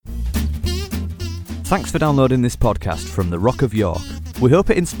Thanks for downloading this podcast from the Rock of York. We hope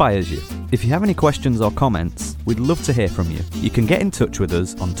it inspires you. If you have any questions or comments, we'd love to hear from you. You can get in touch with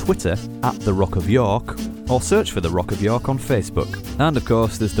us on Twitter at the Rock of York, or search for the Rock of York on Facebook. And of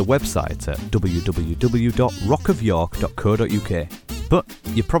course, there's the website at www.rockofyork.co.uk. But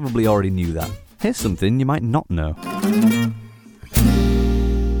you probably already knew that. Here's something you might not know.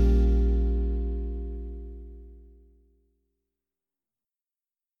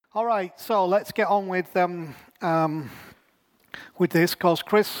 All right, so let's get on with this, because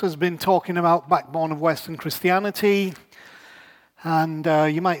Chris has been talking about backbone of Western Christianity, and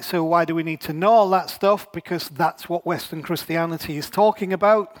you might say, why do we need to know all that stuff? Because that's what Western Christianity is talking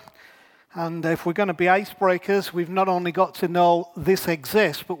about. And if we're going to be icebreakers, we've not only got to know this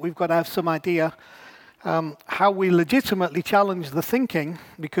exists, but we've got to have some idea how we legitimately challenge the thinking,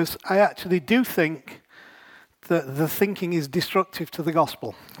 because I actually do think that the thinking is destructive to the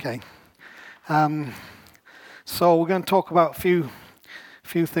gospel. Okay, so we're going to talk about a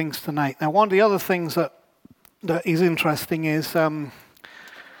few things tonight. Now, one of the other things that is interesting is two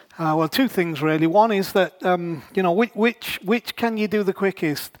things really. One is that which can you do the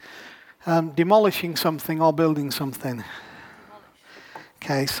quickest, demolishing something or building something?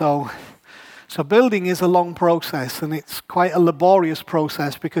 Okay, so building is a long process, and it's quite a laborious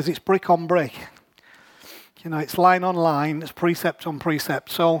process because it's brick on brick. You know, it's line on line, it's precept on precept.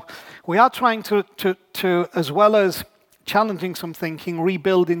 So we are trying to as well as challenging some thinking,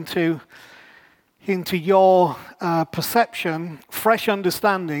 rebuild into your perception, fresh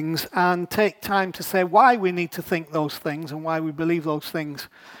understandings, and take time to say why we need to think those things and why we believe those things.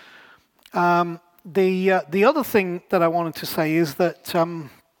 The other thing that I wanted to say is that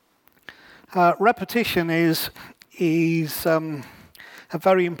repetition is a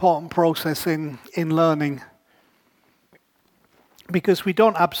very important process in learning, because we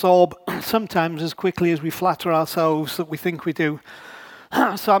don't absorb sometimes as quickly as we flatter ourselves that we think we do.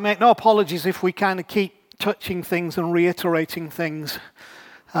 So I make no apologies if we kind of keep touching things and reiterating things,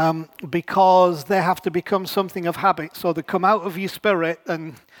 because they have to become something of habit, so they come out of your spirit,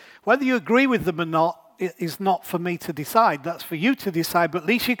 and whether you agree with them or not is not for me to decide. That's for you to decide, but at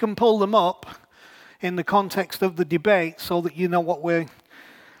least you can pull them up in the context of the debate so that you know what we're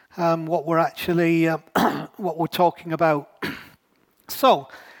actually what we're talking about. So,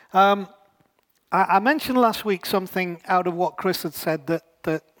 I mentioned last week something out of what Chris had said that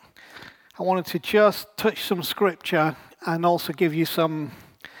I wanted to just touch some scripture and also give you some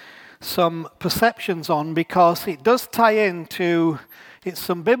perceptions on, because it does tie into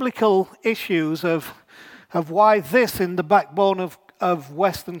some biblical issues of why this in the backbone of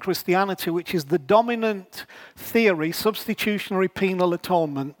Western Christianity, which is the dominant theory, substitutionary penal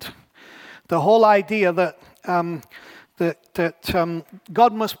atonement, the whole idea that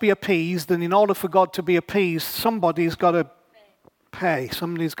God must be appeased, and in order for God to be appeased, somebody's got to pay,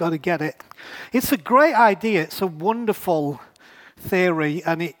 somebody's got to get it. It's a great idea, it's a wonderful theory,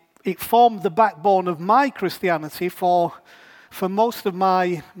 and it formed the backbone of my Christianity for most of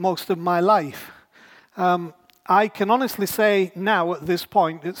my life. I can honestly say now at this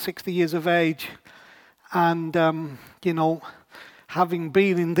point, at 60 years of age, and having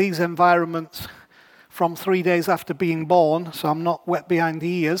been in these environments from 3 days after being born, so I'm not wet behind the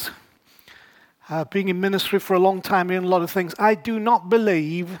ears, being in ministry for a long time, in a lot of things, I do not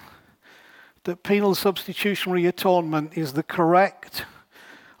believe that penal substitutionary atonement is the correct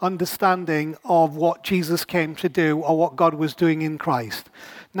understanding of what Jesus came to do or what God was doing in Christ.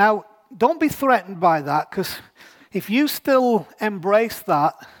 Now, don't be threatened by that, because if you still embrace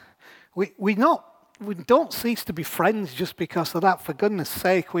that, we don't cease to be friends just because of that. For goodness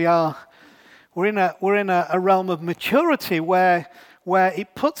sake, we're in a realm of maturity where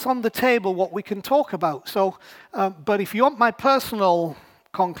it puts on the table what we can talk about. So, but if you want my personal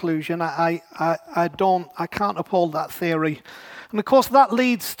conclusion, I can't uphold that theory, and of course that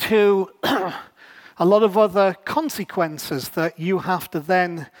leads to a lot of other consequences that you have to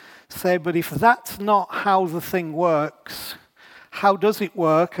then say, but if that's not how the thing works, how does it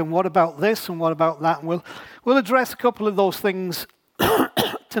work, and what about this, and what about that? And we'll address a couple of those things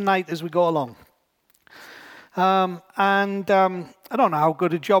tonight as we go along. I don't know how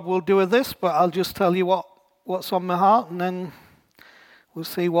good a job we'll do of this, but I'll just tell you what's on my heart, and then we'll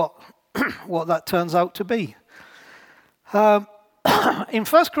see what that turns out to be. In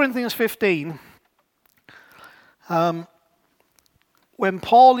 1 Corinthians 15, when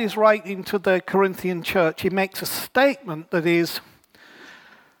Paul is writing to the Corinthian church, he makes a statement that is,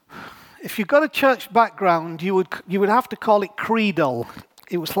 if you've got a church background, you would have to call it creedal.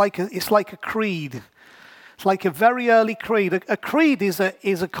 It's like a creed. It's like a very early creed. A creed is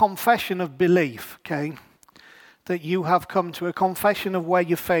a confession of belief, okay? That you have come to, a confession of where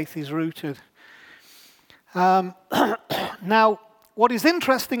your faith is rooted. Now, what is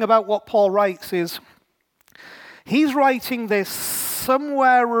interesting about what Paul writes is he's writing this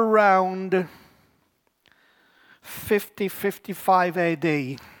somewhere around 50-55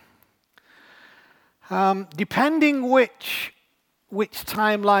 AD. Depending which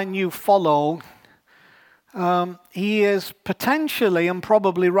timeline you follow, he is potentially and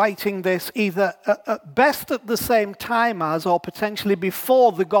probably writing this either at best at the same time as or potentially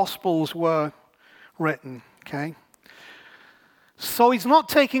before the Gospels were written. Okay? So he's not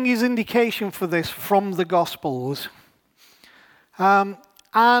taking his indication for this from the Gospels.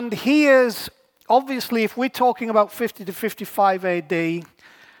 And he is, obviously, if we're talking about 50 to 55 AD,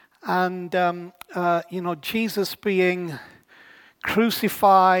 and, Jesus being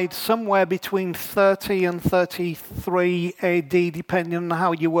crucified somewhere between 30 and 33 AD, depending on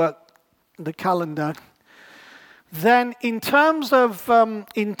how you work the calendar, then in terms of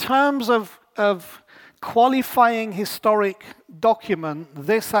qualifying historic document,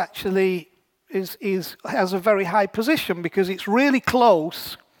 this actually has a very high position because it's really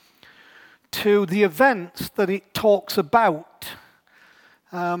close to the events that it talks about.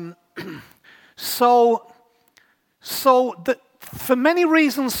 So for many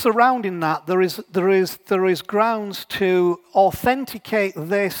reasons surrounding that, there is grounds to authenticate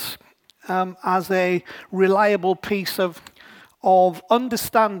this as a reliable piece of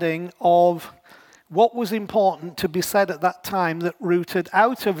understanding of what was important to be said at that time that rooted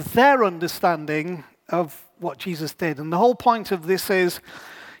out of their understanding of what Jesus did. And the whole point of this is,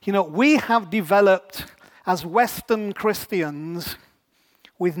 we have developed as Western Christians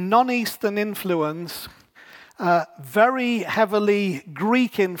with non-Eastern influence, very heavily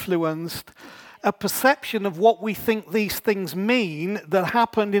Greek-influenced, a perception of what we think these things mean that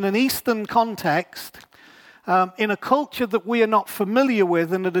happened in an Eastern context, in a culture that we are not familiar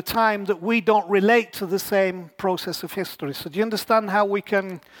with and at a time that we don't relate to the same process of history. So do you understand how we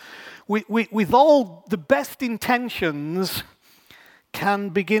can, with all the best intentions, can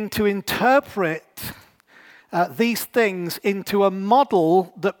begin to interpret these things into a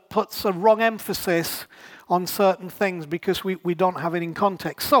model that puts a wrong emphasis on certain things because we don't have it in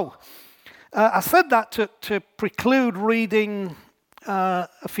context. So, I said that to preclude reading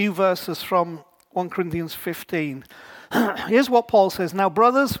a few verses from 1 Corinthians 15. Here's what Paul says. Now,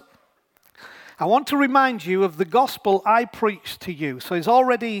 brothers, I want to remind you of the gospel I preached to you. So he's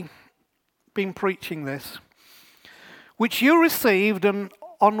already been preaching this. Which you received and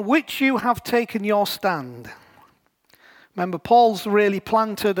on which you have taken your stand. Remember, Paul's really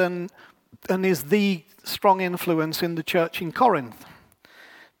planted and is the strong influence in the church in Corinth.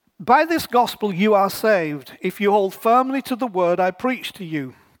 By this gospel you are saved, if you hold firmly to the word I preached to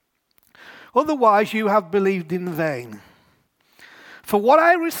you. Otherwise you have believed in vain. For what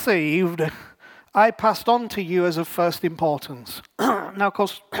I received, I passed on to you as of first importance. Now, of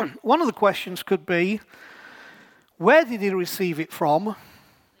course, one of the questions could be, where did he receive it from?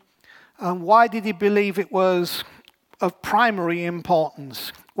 And why did he believe it was of primary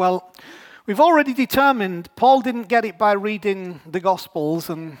importance? Well, we've already determined Paul didn't get it by reading the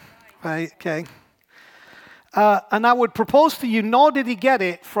Gospels, and okay. And I would propose to you, nor did he get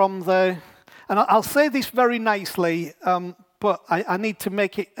it from and I'll say this very nicely, but I need to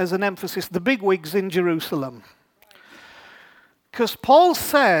make it as an emphasis, the bigwigs in Jerusalem. Because Paul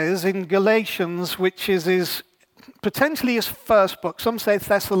says in Galatians, which is potentially his first book, some say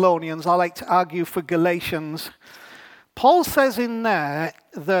Thessalonians, I like to argue for Galatians. Paul says in there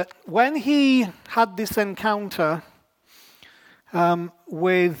that when he had this encounter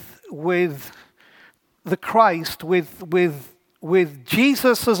with the Christ, with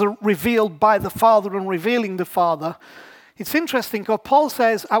Jesus as revealed by the Father and revealing the Father, it's interesting because Paul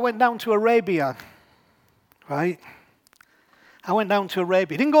says, I went down to Arabia, right? I went down to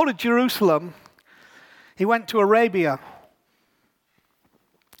Arabia. He didn't go to Jerusalem. He went to Arabia.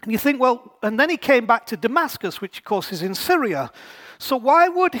 And you think, well, and then he came back to Damascus, which of course is in Syria. So why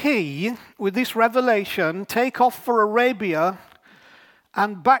would he, with this revelation, take off for Arabia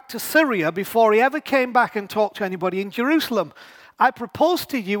and back to Syria before he ever came back and talked to anybody in Jerusalem? I propose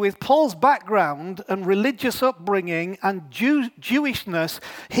to you, with Paul's background and religious upbringing and Jewishness,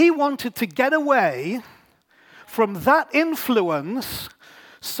 he wanted to get away from that influence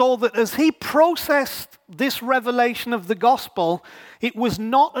so that as he processed this revelation of the gospel, it was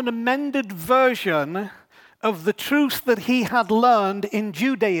not an amended version of the truths that he had learned in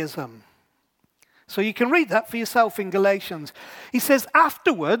Judaism. So you can read that for yourself in Galatians. He says,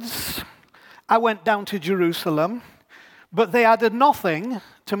 afterwards, I went down to Jerusalem, but they added nothing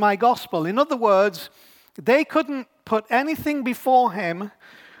to my gospel. In other words, they couldn't put anything before him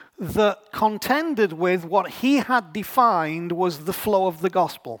that contended with what he had defined was the flow of the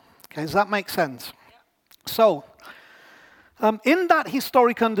gospel. Okay, does that make sense? So, in that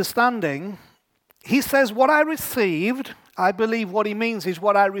historic understanding, he says, what I received, I believe what he means is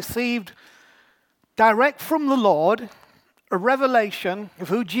what I received direct from the Lord, a revelation of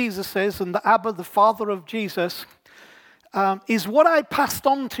who Jesus is and the Abba, the Father of Jesus, is what I passed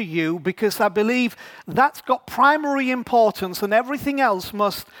on to you because I believe that's got primary importance and everything else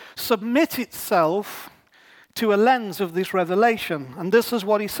must submit itself to a lens of this revelation. And this is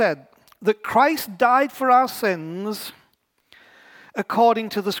what he said, that Christ died for our sins according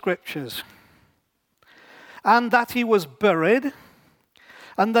to the Scriptures, and that he was buried,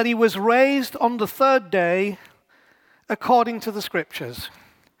 and that he was raised on the third day according to the Scriptures.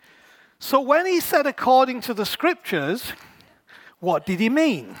 So when he said according to the Scriptures, what did he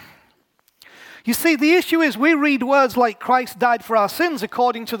mean? You see, the issue is we read words like Christ died for our sins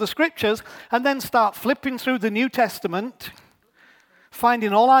according to the Scriptures and then start flipping through the New Testament,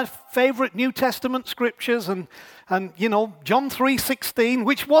 finding all our favorite New Testament scriptures and you know, John 3:16,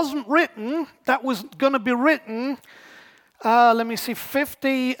 which wasn't written, that was going to be written,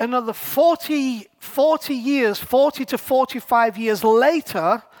 another 40 years, 40 to 45 years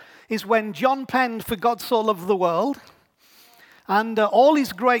later is when John penned For God So Loved the World. And all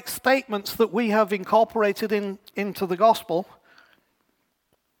these great statements that we have incorporated into the gospel.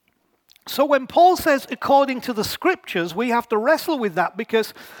 So when Paul says according to the Scriptures, we have to wrestle with that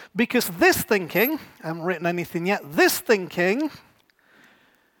because this thinking, I haven't written anything yet, this thinking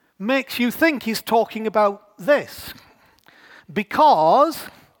makes you think he's talking about this. Because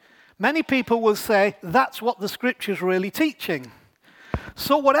many people will say that's what the Scripture's really teaching.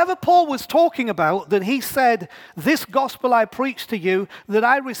 So whatever Paul was talking about, that he said, this gospel I preach to you, that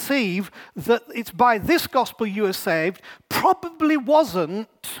I receive, that it's by this gospel you are saved, probably wasn't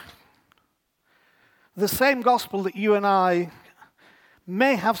the same gospel that you and I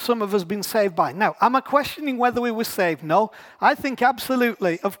may have some of us been saved by. Now, am I questioning whether we were saved? No. I think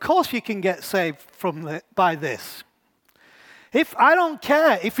absolutely. Of course you can get saved by this. I don't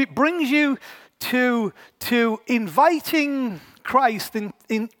care if it brings you to inviting Christ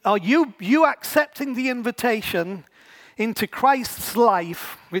or you accepting the invitation into Christ's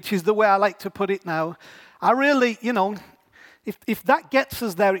life, which is the way I like to put it now. I really, if that gets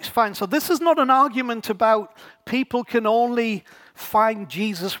us there, it's fine. So this is not an argument about people can only find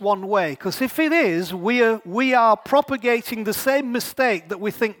Jesus one way. Because if it is, we are propagating the same mistake that we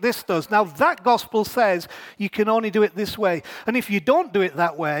think this does. Now, that gospel says you can only do it this way. And if you don't do it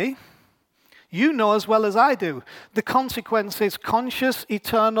that way, you know as well as I do, the consequence is conscious,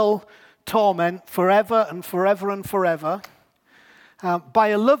 eternal torment forever and forever and forever by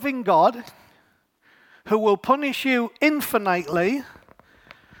a loving God who will punish you infinitely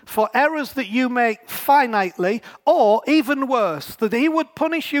for errors that you make finitely, or even worse, that he would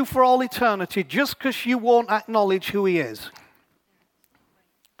punish you for all eternity just because you won't acknowledge who he is.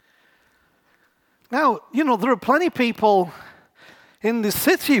 Now, there are plenty of people in this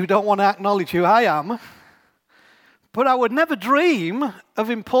city who don't want to acknowledge who I am, but I would never dream of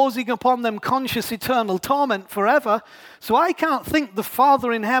imposing upon them conscious eternal torment forever, so I can't think the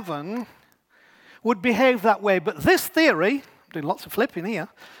Father in heaven would behave that way. But this theory, I'm doing lots of flipping here,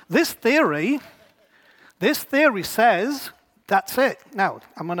 this theory says that's it. Now,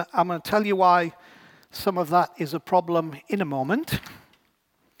 I'm gonna tell you why some of that is a problem in a moment.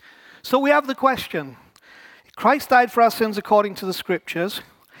 So we have the question, Christ died for our sins according to the Scriptures.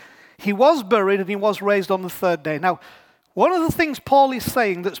 He was buried and he was raised on the third day. Now, one of the things Paul is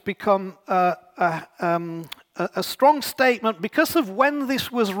saying that's become a strong statement because of when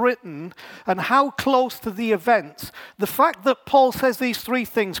this was written and how close to the events, the fact that Paul says these three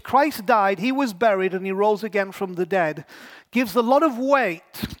things, Christ died, he was buried, and he rose again from the dead, gives a lot of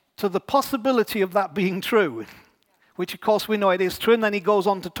weight to the possibility of that being true, which of course we know it is true, and then he goes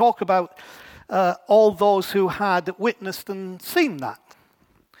on to talk about all those who had witnessed and seen that.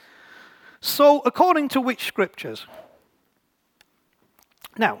 So, according to which Scriptures?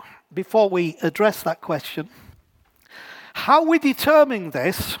 Now, before we address that question, how we determine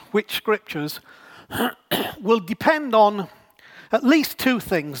this, which Scriptures, will depend on at least two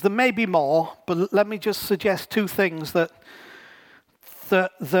things. There may be more, but let me just suggest two things that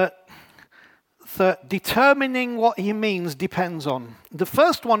determining what he means depends on. The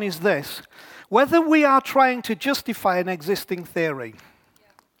first one is this: whether we are trying to justify an existing theory.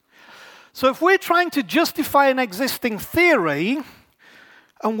 So if we're trying to justify an existing theory,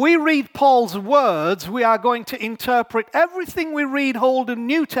 and we read Paul's words, we are going to interpret everything we read Old and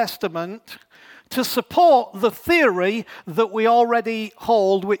New Testament to support the theory that we already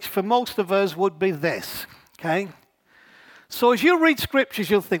hold, which for most of us would be this, okay? So as you read scriptures,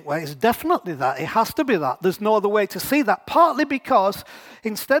 you'll think, well, it's definitely that. It has to be that. There's no other way to see that. Partly because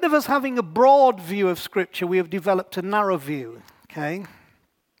instead of us having a broad view of scripture, we have developed a narrow view, okay?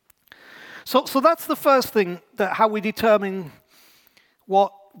 So that's the first thing, that how we determine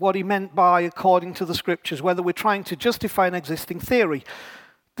what he meant by according to the scriptures, whether we're trying to justify an existing theory.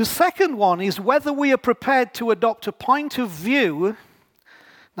 The second one is whether we are prepared to adopt a point of view.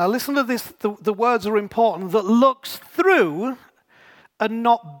 Now listen to this, the words are important, that looks through and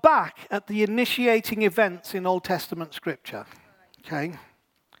not back at the initiating events in Old Testament scripture. Okay?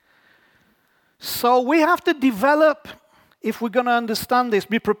 So we have to develop, if we're going to understand this,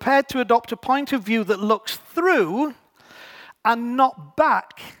 be prepared to adopt a point of view that looks through and not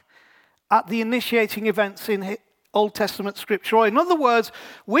back at the initiating events in Old Testament scripture. Or in other words,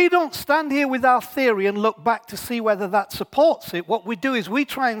 we don't stand here with our theory and look back to see whether that supports it. What we do is we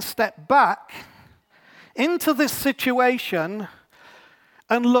try and step back into this situation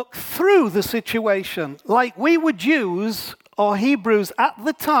and look through the situation, like we were Jews or Hebrews at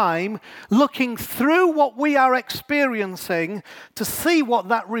the time, looking through what we are experiencing to see what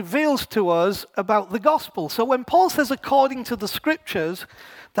that reveals to us about the gospel. So when Paul says according to the scriptures,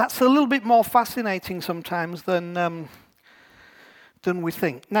 that's a little bit more fascinating sometimes than we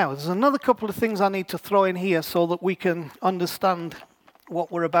think. Now, there's another couple of things I need to throw in here so that we can understand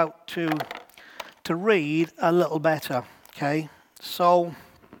what we're about to read a little better. Okay, so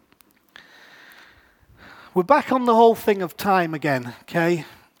we're back on the whole thing of time again, okay?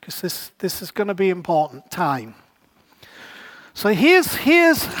 Because this is going to be important, time. So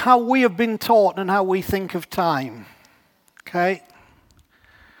here's how we have been taught and how we think of time, okay?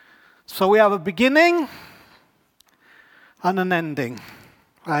 So we have a beginning and an ending,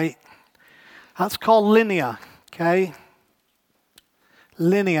 right? That's called linear, okay?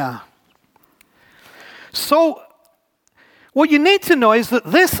 Linear. So what you need to know is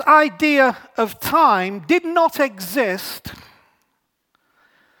that this idea of time did not exist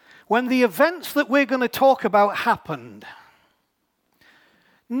when the events that we're going to talk about happened.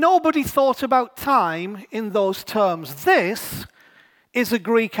 Nobody thought about time in those terms. This is a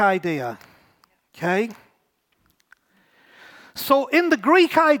Greek idea, okay? So in the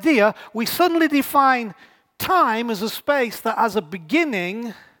Greek idea, we suddenly define time as a space that has a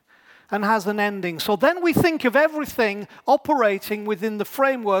beginning and has an ending. So then we think of everything operating within the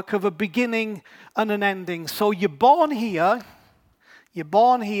framework of a beginning and an ending. So you're born here,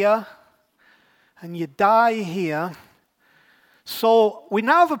 and you die here. So we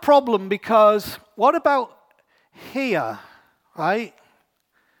now have a problem because what about here, right?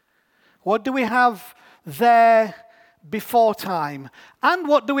 What do we have there before time? And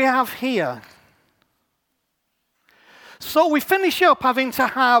what do we have here? So we finish up having to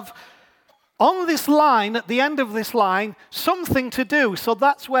have on this line, at the end of this line, something to do. So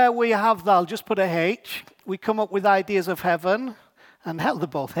that's where we have that. I'll just put a H. We come up with ideas of heaven and hell. They're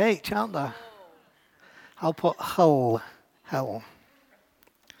both H, aren't they? I'll put hell.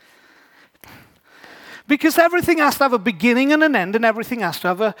 Because everything has to have a beginning and an end, and everything has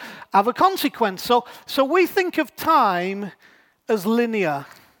to have a consequence. So we think of time as linear.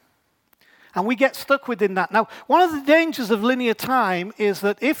 And we get stuck within that. Now, one of the dangers of linear time is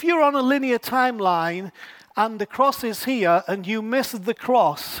that if you're on a linear timeline and the cross is here and you miss the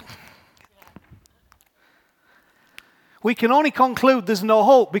cross, we can only conclude there's no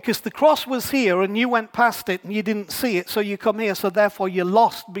hope because the cross was here and you went past it and you didn't see it, so you come here, so therefore you're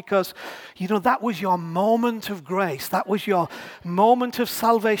lost because, that was your moment of grace. That was your moment of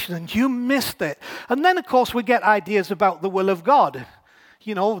salvation and you missed it. And then, of course, we get ideas about the will of God.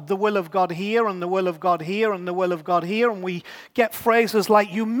 The will of God here and the will of God here and the will of God here. And we get phrases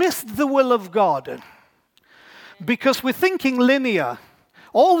like, you missed the will of God. Because we're thinking linear.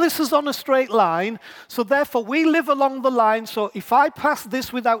 All this is on a straight line. So therefore we live along the line. So if I pass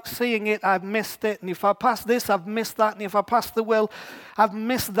this without seeing it, I've missed it. And if I pass this, I've missed that. And if I pass the will, I've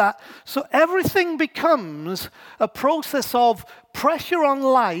missed that. So everything becomes a process of pressure on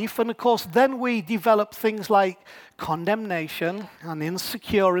life. And of course, then we develop things like condemnation and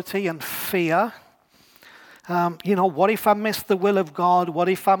insecurity and fear. What if I miss the will of God? What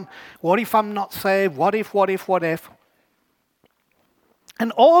if I'm not saved? What if?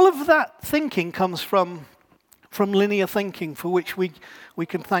 And all of that thinking comes from linear thinking, for which we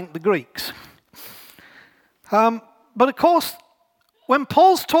can thank the Greeks. But of course, when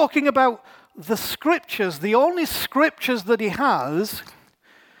Paul's talking about the scriptures, the only scriptures that he has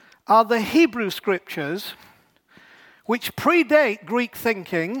are the Hebrew scriptures, which predate Greek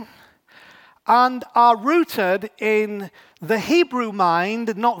thinking and are rooted in the Hebrew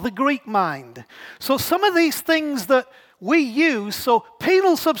mind, not the Greek mind. So some of these things that we use, so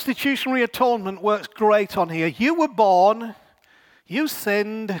penal substitutionary atonement works great on here. You were born, you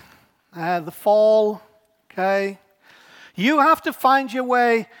sinned, the fall, okay? You have to find your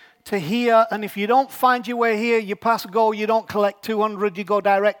way to here, and if you don't find your way here, you pass go, you don't collect 200, you go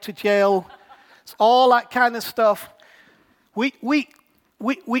direct to jail. It's all that kind of stuff. We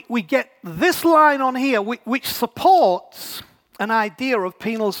get this line on here, which supports an idea of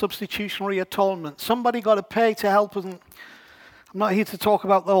penal substitutionary atonement. Somebody got to pay to help us. I'm not here to talk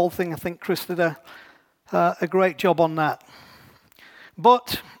about the whole thing. I think Chris did a great job on that.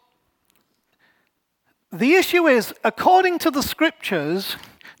 But the issue is, according to the scriptures,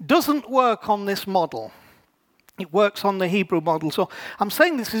 doesn't work on this model. It works on the Hebrew model. So I'm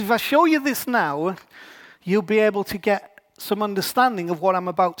saying this because if I show you this now, you'll be able to get some understanding of what I'm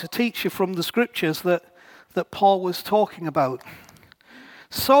about to teach you from the scriptures that Paul was talking about.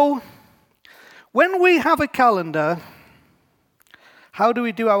 So, when we have a calendar, how do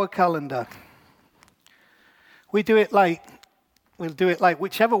we do our calendar? We'll do it like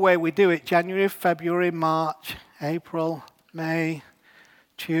whichever way we do it, January, February, March, April, May,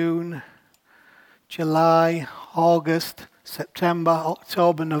 June, July, August, September,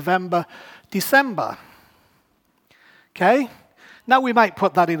 October, November, December. Okay? Now we might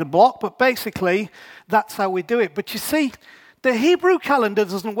put that in a block, but basically that's how we do it. But you see, the Hebrew calendar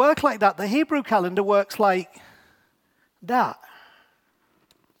doesn't work like that. The Hebrew calendar works like that.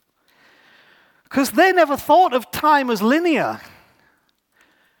 Because they never thought of time as linear.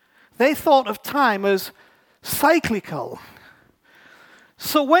 They thought of time as cyclical.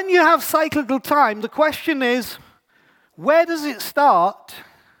 So when you have cyclical time, the question is, where does it start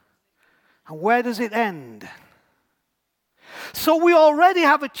and where does it end? So we already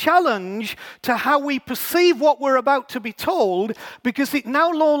have a challenge to how we perceive what we're about to be told, because it now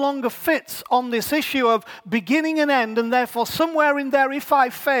no longer fits on this issue of beginning and end, and therefore somewhere in there, if I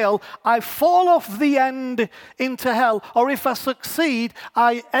fail, I fall off the end into hell, or if I succeed,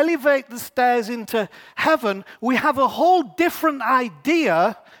 I elevate the stairs into heaven. We have a whole different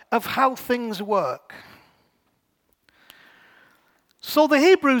idea of how things work. So the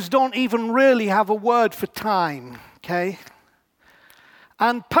Hebrews don't even really have a word for time, okay?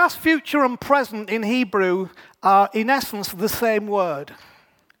 And past, future, and present in Hebrew are, in essence, the same word.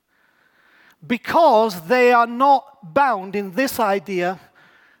 Because they are not bound in this idea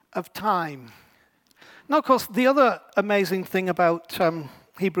of time. Now, of course, the other amazing thing about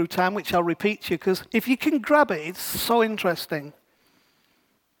Hebrew time, which I'll repeat to you, because if you can grab it, it's so interesting.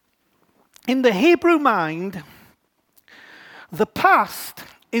 In the Hebrew mind, the past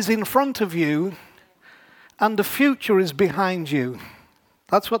is in front of you and the future is behind you.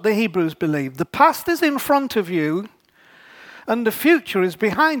 That's what the Hebrews believe. The past is in front of you and the future is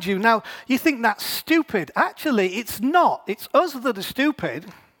behind you. Now, you think that's stupid. Actually, it's not. It's us that are stupid.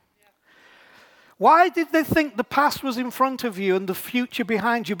 Why did they think the past was in front of you and the future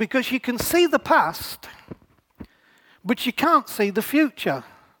behind you? Because you can see the past, but you can't see the future.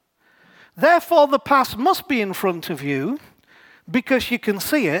 Therefore, the past must be in front of you because you can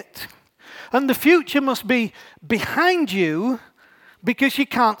see it, and the future must be behind you because you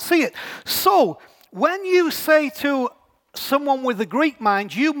can't see it. So, when you say to someone with a Greek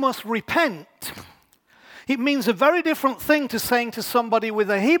mind, you must repent, it means a very different thing to saying to somebody with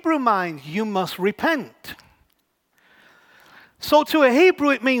a Hebrew mind, you must repent. So to a Hebrew,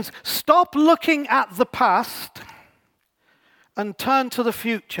 it means stop looking at the past and turn to the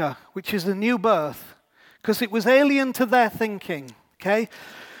future, which is the new birth, because it was alien to their thinking, okay?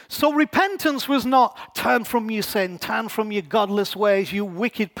 So repentance was not turn from your sin, turn from your godless ways, you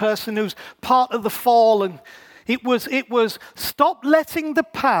wicked person who's part of the fall. And it was stop letting the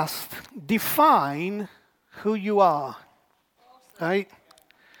past define who you are, right?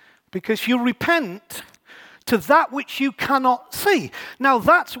 Because you repent to that which you cannot see. Now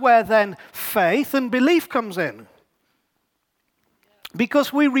that's where then faith and belief comes in.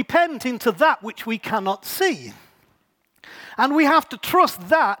 Because we repent into that which we cannot see. And we have to trust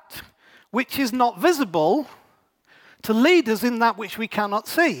that which is not visible to lead us in that which we cannot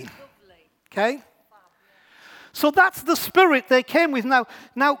see. Okay? So that's the spirit they came with.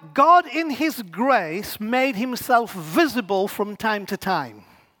 Now, God in His grace made Himself visible from time to time.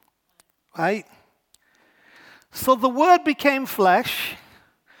 Right? So the Word became flesh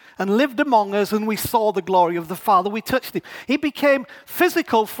and lived among us, and we saw the glory of the Father. We touched him. He became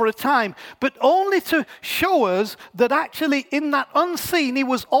physical for a time, but only to show us that actually in that unseen, he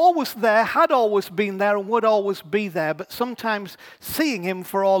was always there, had always been there, and would always be there. But sometimes seeing him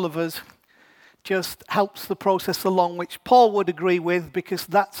for all of us just helps the process along, which Paul would agree with, because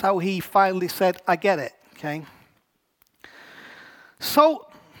that's how he finally said, I get it, okay? So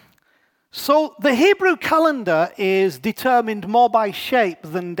the Hebrew calendar is determined more by shape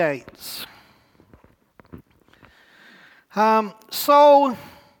than dates. So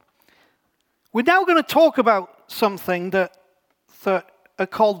we're now going to talk about something that are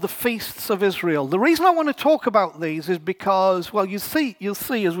called the Feasts of Israel. The reason I want to talk about these is because, well, you'll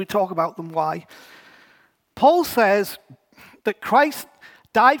see as we talk about them why. Paul says that Christ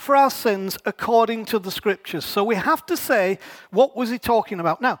died for our sins according to the Scriptures. So we have to say, what was he talking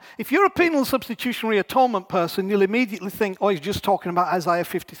about? Now, if you're a penal substitutionary atonement person, you'll immediately think, oh, he's just talking about Isaiah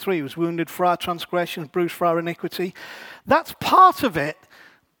 53. He was wounded for our transgressions, bruised for our iniquity. That's part of it,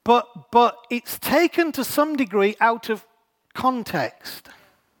 but it's taken to some degree out of context.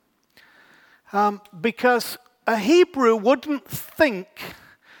 Because a Hebrew wouldn't think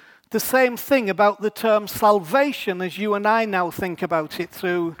the same thing about the term salvation as you and I now think about it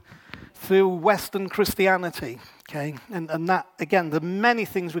through Western Christianity. Okay, and that, again, there are many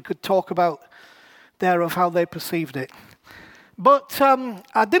things we could talk about there of how they perceived it. But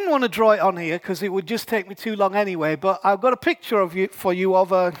I didn't want to draw it on here because it would just take me too long anyway. But I've got a picture for you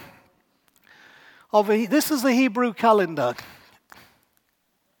of a. This is the Hebrew calendar.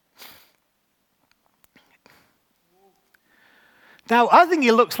 Now, I think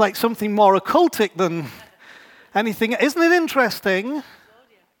it looks like something more occultic than anything. Isn't it interesting?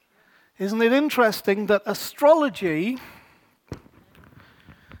 Isn't it interesting that astrology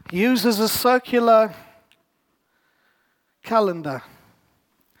uses a circular calendar,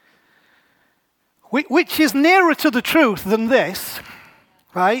 which is nearer to the truth than this,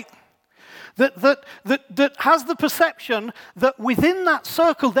 right? That has the perception that within that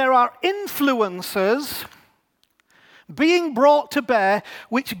circle there are influences being brought to bear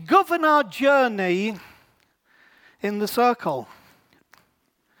which govern our journey in the circle.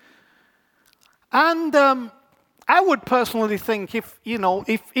 And I would personally think if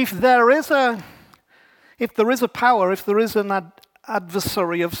there is a power, if there is an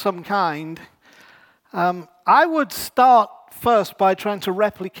adversary of some kind, I would start first by trying to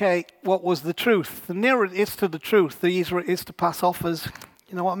replicate what was the truth. The nearer it is to the truth, the easier it is to pass off as,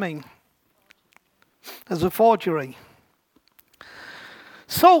 you know what I mean, as a forgery.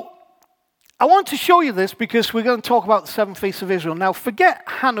 So, I want to show you this because we're going to talk about the 7 Feasts of Israel. Now, forget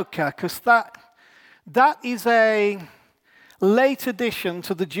Hanukkah, because that is a late addition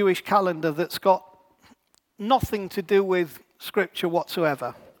to the Jewish calendar that's got nothing to do with Scripture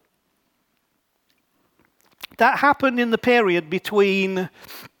whatsoever. That happened in the period between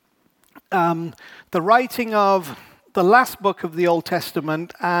the writing of the last book of the Old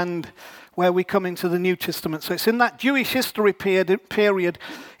Testament and where we come into the New Testament. So it's in that Jewish history period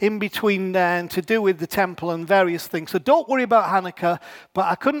in between there, and to do with the temple and various things. So don't worry about Hanukkah, but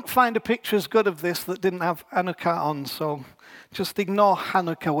I couldn't find a picture as good of this that didn't have Hanukkah on. So just ignore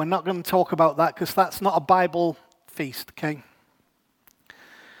Hanukkah. We're not going to talk about that because that's not a Bible feast, okay?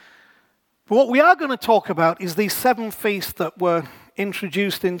 But what we are going to talk about is these 7 feasts that were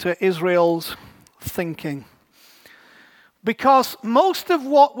introduced into Israel's thinking. Because most of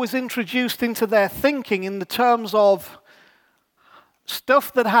what was introduced into their thinking in the terms of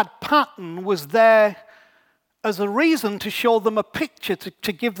stuff that had pattern was there as a reason to show them a picture,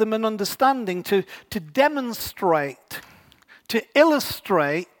 to give them an understanding, to demonstrate, to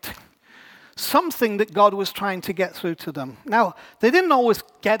illustrate something that God was trying to get through to them. Now, they didn't always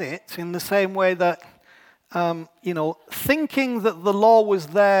get it in the same way that, thinking that the law was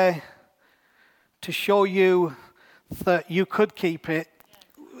there to show you that you could keep it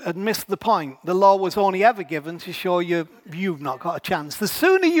had missed the point. The law was only ever given to show you you've not got a chance. The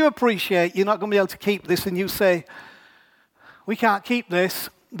sooner you appreciate you're not going to be able to keep this and you say, we can't keep this,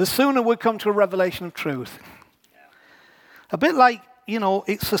 the sooner we come to a revelation of truth. A bit like,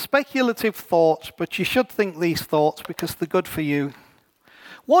 it's a speculative thought, but you should think these thoughts because they're good for you.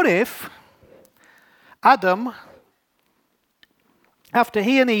 What if Adam, after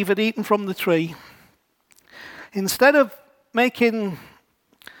he and Eve had eaten from the tree, instead of making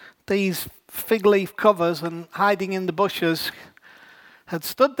these fig leaf covers and hiding in the bushes, had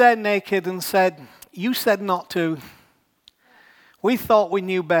stood there naked and said, you said not to. We thought we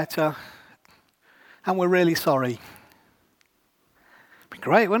knew better, and we're really sorry. It'd be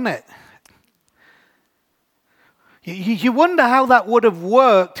great, wouldn't it? You wonder how that would have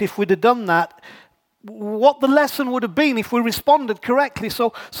worked if we'd have done that, what the lesson would have been if we responded correctly.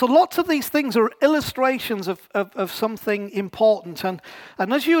 So lots of these things are illustrations of something important. And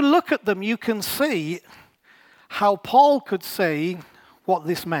as you look at them, you can see how Paul could say what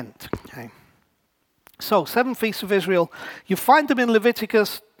this meant. Okay. So, 7 feasts of Israel. You find them in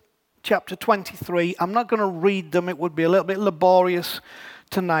Leviticus chapter 23. I'm not going to read them. It would be a little bit laborious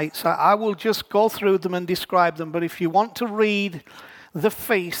tonight. So I will just go through them and describe them. But if you want to read the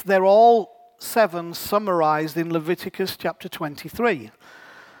feast, they're all 7 summarized in Leviticus chapter 23.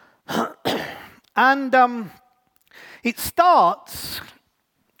 And it starts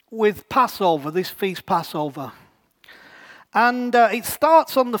with Passover, this feast Passover. And it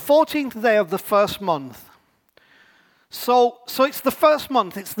starts on the 14th day of the first month. So it's the first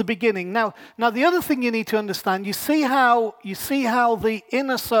month, it's the beginning. Now the other thing you need to understand, you see how the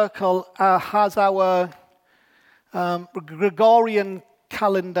inner circle has our Gregorian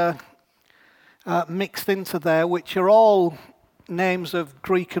calendar mixed into there, which are all names of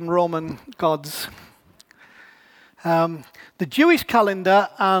Greek and Roman gods. The Jewish calendar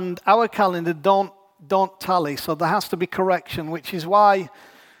and our calendar don't tally, so there has to be correction, which is why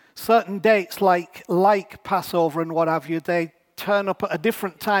certain dates like Passover and what have you, they turn up at a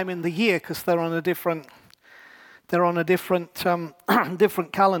different time in the year because they're on a different different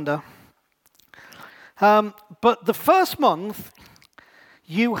calendar. But the first month,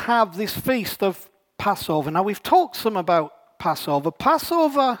 you have this feast of Passover. Now we've talked some about Passover.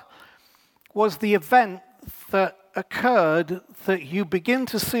 Passover was the event that occurred that you begin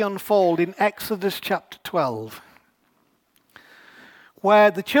to see unfold in Exodus chapter 12, where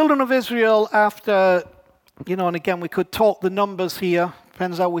the children of Israel, after, and again we could talk the numbers here,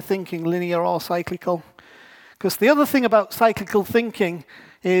 depends how we're thinking, linear or cyclical, because the other thing about cyclical thinking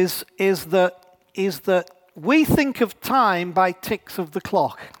is that we think of time by ticks of the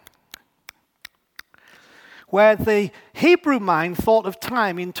clock, where the Hebrew mind thought of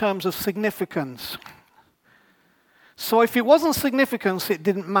time in terms of significance. So if it wasn't significance, it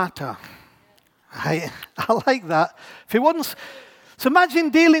didn't matter. I like that. If it wasn't, so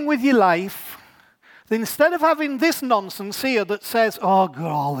imagine dealing with your life, then instead of having this nonsense here that says, oh, God,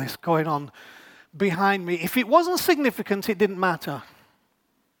 all this going on behind me, if it wasn't significant, it didn't matter.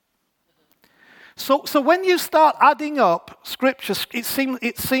 So when you start adding up Scripture, it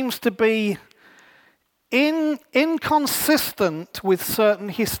seems to be inconsistent with certain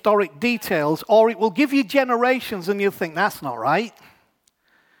historic details, or it will give you generations and you'll think, that's not right.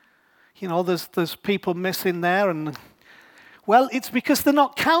 There's people missing there. And well, it's because they're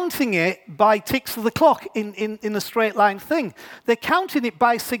not counting it by ticks of the clock in a straight line thing. They're counting it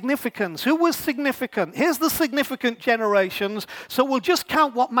by significance. Who was significant? Here's the significant generations, so we'll just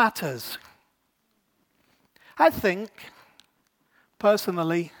count what matters. I think,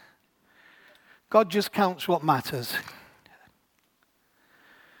 personally, God just counts what matters.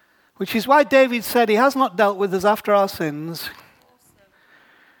 Which is why David said he has not dealt with us after our sins,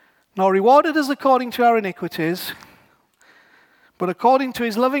 nor rewarded us according to our iniquities, but according to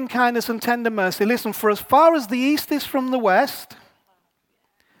his loving kindness and tender mercy. Listen, for as far as the east is from the west,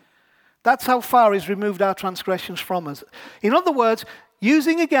 that's how far he's removed our transgressions from us. In other words,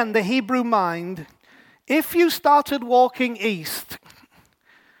 using again the Hebrew mind, if you started walking east,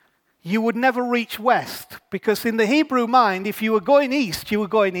 you would never reach west, because in the Hebrew mind, if you were going east, you were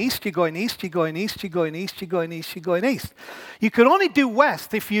going east, you're going east, you're going east, you're going east, you're going east, you're going east. You could only do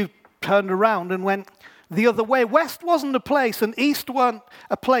west if you turned around and went the other way. West wasn't a place and east weren't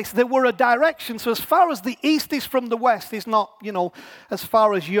a place. They were a direction. So as far as the east is from the west is not, as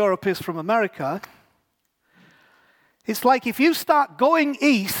far as Europe is from America. It's like if you start going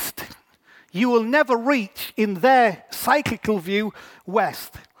east, you will never reach, in their cyclical view,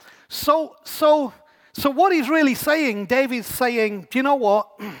 west. So what he's really saying, David's saying, do you know what?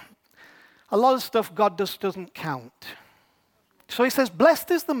 A lot of stuff God just doesn't count. So he says,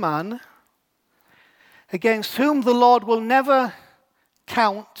 blessed is the man against whom the Lord will never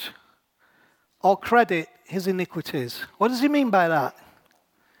count or credit his iniquities. What does he mean by that?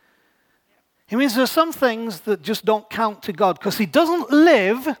 He means there are some things that just don't count to God because he doesn't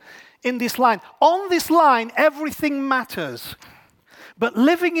live in this line. On this line, everything matters. But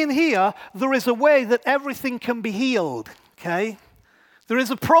living in here, there is a way that everything can be healed, okay? There is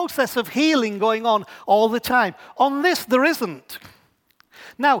a process of healing going on all the time. On this, there isn't.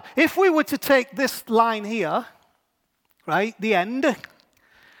 Now, if we were to take this line here, right, the end,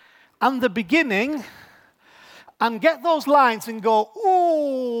 and the beginning, and get those lines and go,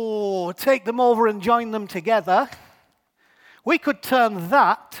 ooh, take them over and join them together, we could turn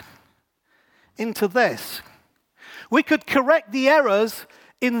that into this. We could correct the errors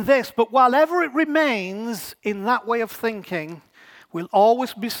in this, but while ever it remains in that way of thinking, we'll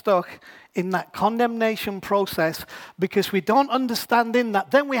always be stuck in that condemnation process because we don't understand in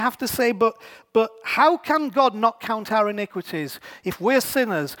that. Then we have to say, but how can God not count our iniquities? If we're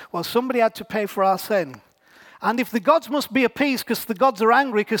sinners, well, somebody had to pay for our sin. And if the gods must be appeased because the gods are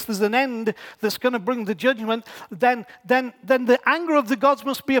angry because there's an end that's going to bring the judgment, then the anger of the gods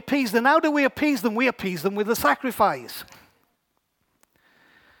must be appeased. And how do we appease them? We appease them with a sacrifice.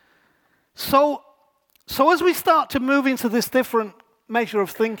 So as we start to move into this different measure of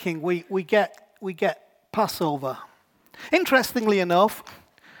thinking, we get Passover. Interestingly enough,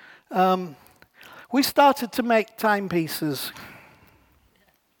 we started to make timepieces.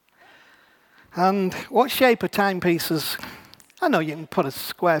 And what shape are timepieces? I know you can put a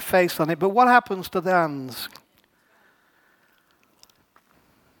square face on it, but what happens to the hands?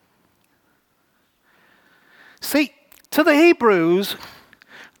 See, to the Hebrews,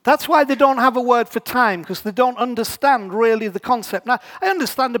 that's why they don't have a word for time, because they don't understand really the concept. Now, I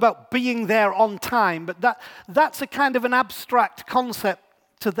understand about being there on time, but that's a kind of an abstract concept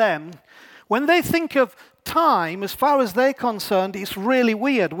to them. When they think of time, as far as they're concerned, it's really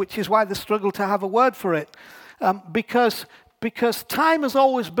weird, which is why they struggle to have a word for it. Because time has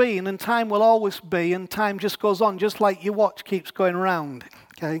always been, and time will always be, and time just goes on, just like your watch keeps going around.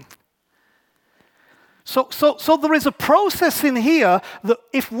 Okay? So there is a process in here that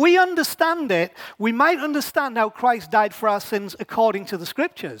if we understand it, we might understand how Christ died for our sins according to the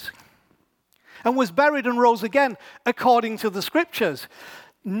Scriptures and was buried and rose again according to the Scriptures.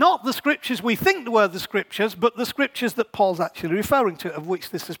 Not the Scriptures we think were the Scriptures, but the Scriptures that Paul's actually referring to, of which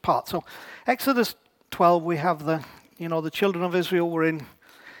this is part. So Exodus 12, we have the children of Israel were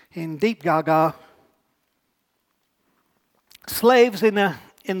in deep Gaga, slaves in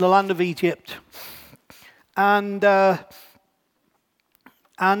the land of Egypt. And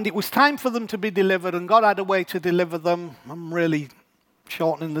it was time for them to be delivered, and God had a way to deliver them. I'm really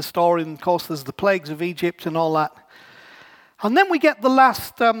shortening the story, and of course there's the plagues of Egypt and all that. And then we get the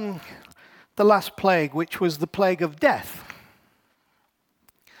last plague, which was the plague of death.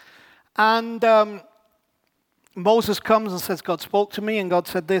 And Moses comes and says, God spoke to me, and God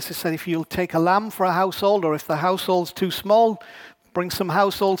said this. He said, if you'll take a lamb for a household, or if the household's too small, bring some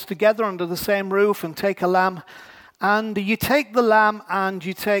households together under the same roof and take a lamb. And you take the lamb and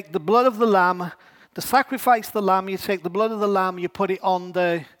you take the blood of the lamb, to sacrifice the lamb, you take the blood of the lamb, you put it on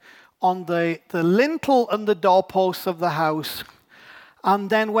the lintel and the doorposts of the house. And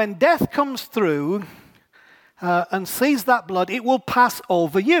then when death comes through and sees that blood, it will pass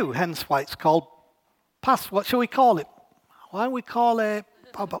over you. Hence why it's called what shall we call it? Why don't we call it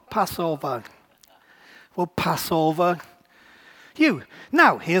Passover? We'll pass over you.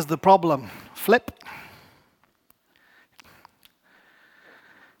 Now, here's the problem. Flip.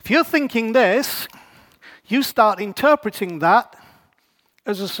 If you're thinking this, you start interpreting that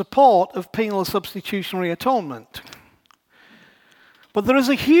as a support of penal substitutionary atonement. But there is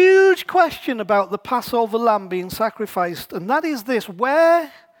a huge question about the Passover lamb being sacrificed, and that is this: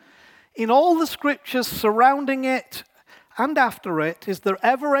 where in all the scriptures surrounding it and after it is there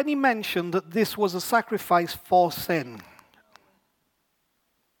ever any mention that this was a sacrifice for sin?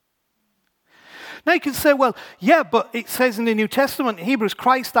 Now you can say, well, yeah, but it says in the New Testament, in Hebrews,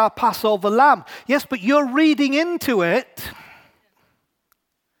 Christ our Passover lamb. Yes, but you're reading into it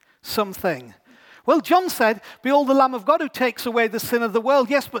something. Well, John said, behold the Lamb of God who takes away the sin of the world.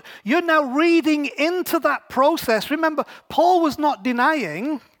 Yes, but you're now reading into that process. Remember, Paul was not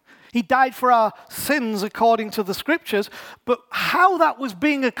denying he died for our sins according to the scriptures, but how that was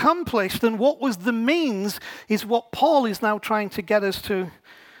being accomplished and what was the means is what Paul is now trying to get us to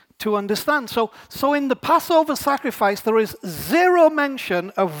understand. So in the Passover sacrifice, there is zero mention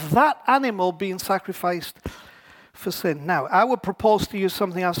of that animal being sacrificed for sin. Now, I would propose to you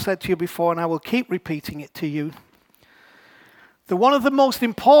something I've said to you before, and I will keep repeating it to you. That one of the most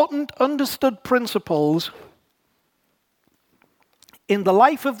important understood principles in the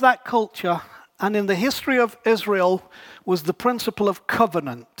life of that culture and in the history of Israel was the principle of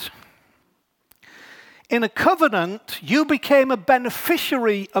covenant. In a covenant, you became a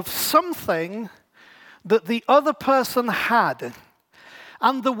beneficiary of something that the other person had.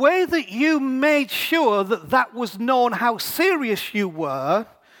 And the way that you made sure that that was known how serious you were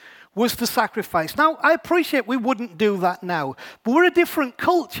was to sacrifice. Now, I appreciate we wouldn't do that now, but we're a different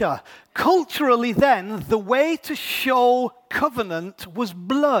culture. Culturally then, the way to show covenant was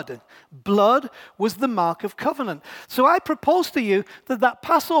blood. Blood was the mark of covenant. So I propose to you that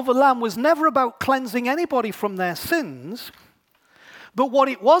Passover lamb was never about cleansing anybody from their sins, But what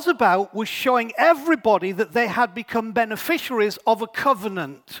it was about was showing everybody that they had become beneficiaries of a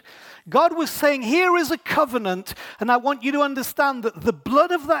covenant. God was saying, here is a covenant, and I want you to understand that the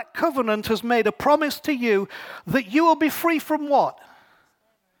blood of that covenant has made a promise to you that you will be free from what?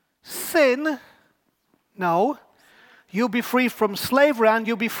 Sin? No. You'll be free from slavery, and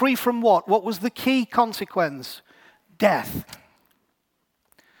you'll be free from what? What was the key consequence? Death.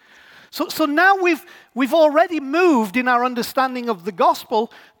 So now we've already moved in our understanding of the gospel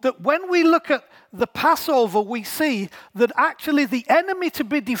that when we look at the Passover, we see that actually the enemy to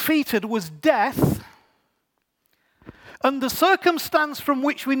be defeated was death, and the circumstance from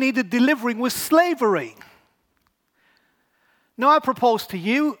which we needed delivering was slavery. Now I propose to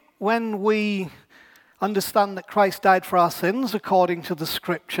you, when we understand that Christ died for our sins according to the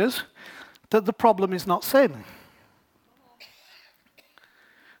scriptures, that the problem is not sin.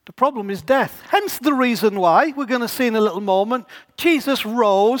 The problem is death. Hence the reason why, we're going to see in a little moment, Jesus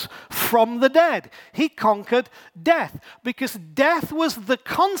rose from the dead. He conquered death, because death was the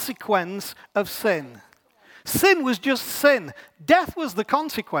consequence of sin. Sin was just sin. Death was the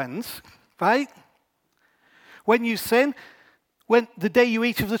consequence, right? When you sin, when the day you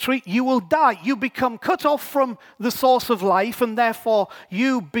eat of the tree, you will die. You become cut off from the source of life, and therefore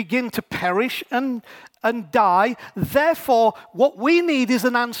you begin to perish and die. Therefore, what we need is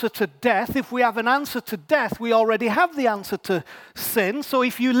an answer to death. If we have an answer to death, we already have the answer to sin. So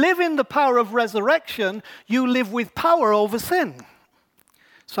if you live in the power of resurrection, you live with power over sin.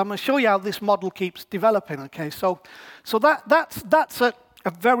 So I'm going to show you how this model keeps developing. Okay, so that's a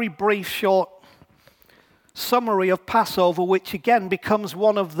very brief, short summary of Passover, which again becomes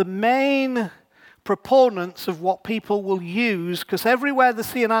one of the main proponents of what people will use, because everywhere they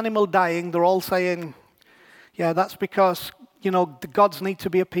see an animal dying, they're all saying, yeah, that's because, the gods need to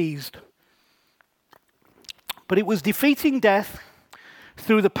be appeased. But it was defeating death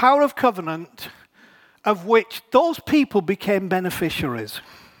through the power of covenant, of which those people became beneficiaries.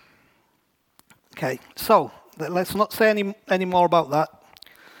 Okay, so let's not say any more about that.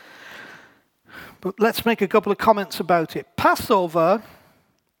 But let's make a couple of comments about it. Passover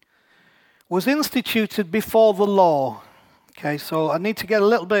was instituted before the law. Okay, so I need to get a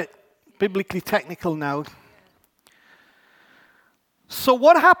little bit biblically technical now. So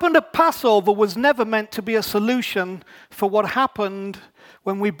what happened at Passover was never meant to be a solution for what happened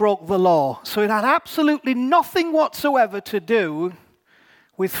when we broke the law. So it had absolutely nothing whatsoever to do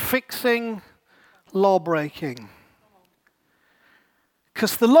with fixing law breaking.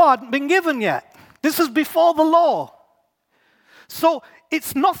 Because the law hadn't been given yet. This is before the law. So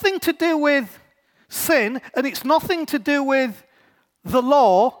it's nothing to do with sin, and it's nothing to do with the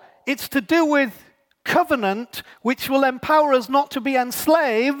law. It's to do with covenant, which will empower us not to be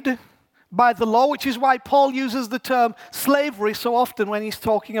enslaved by the law, which is why Paul uses the term slavery so often when he's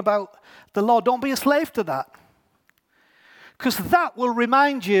talking about the law. Don't be a slave to that. Because that will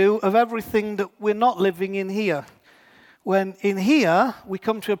remind you of everything that we're not living in here. When in here, we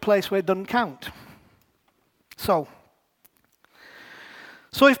come to a place where it doesn't count. So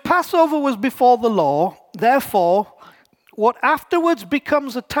if Passover was before the law, therefore, what afterwards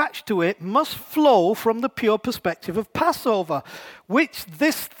becomes attached to it must flow from the pure perspective of Passover, which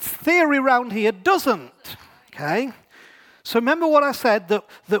this theory around here doesn't. Okay? So remember what I said,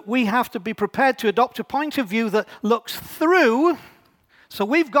 that we have to be prepared to adopt a point of view that looks through. So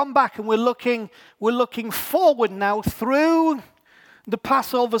we've gone back and we're looking forward now through the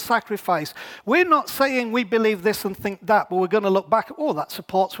Passover sacrifice. We're not saying we believe this and think that, but we're going to look back, that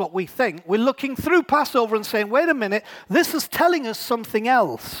supports what we think. We're looking through Passover and saying, wait a minute, this is telling us something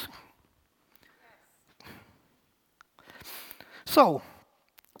else. So,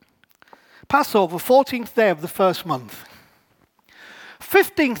 Passover, 14th day of the first month.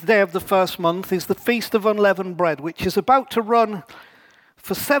 15th day of the first month is the Feast of Unleavened Bread, which is about to run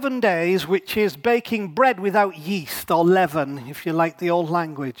for 7 days, which is baking bread without yeast or leaven, if you like the old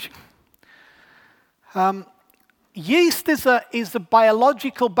language. Yeast is a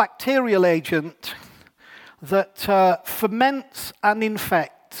biological bacterial agent that ferments and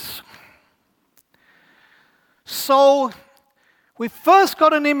infects. So we've first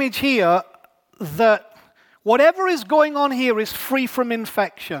got an image here that whatever is going on here is free from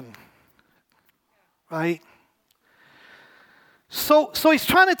infection, right? So he's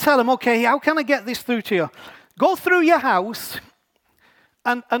trying to tell him, okay, how can I get this through to you? Go through your house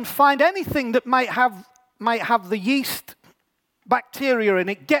and find anything that might have the yeast bacteria in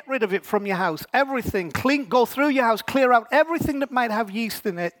it. Get rid of it from your house. Everything. Go through your house, clear out everything that might have yeast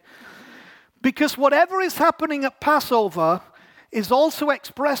in it. Because whatever is happening at Passover is also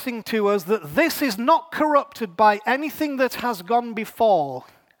expressing to us that this is not corrupted by anything that has gone before.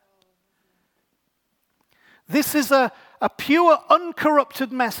 This is a pure,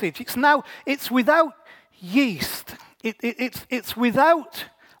 uncorrupted message. It's without yeast. It's without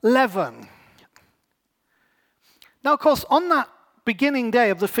leaven. Now, of course, on that beginning day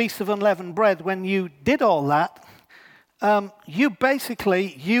of the Feast of Unleavened Bread, when you did all that, you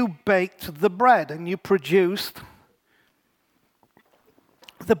baked the bread and you produced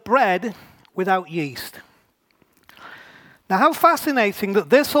the bread without yeast. Now, how fascinating that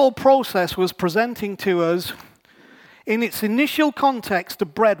this whole process was presenting to us in its initial context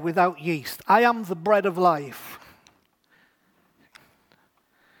of bread without yeast. I am the bread of life.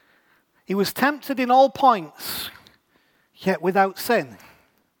 He was tempted in all points, yet without sin.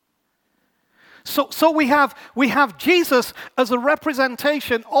 So we have Jesus as a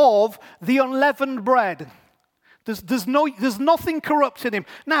representation of the unleavened bread. There's nothing corrupt in him.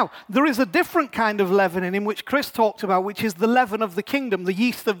 Now, there is a different kind of leaven in him, which Chris talked about, which is the leaven of the kingdom, the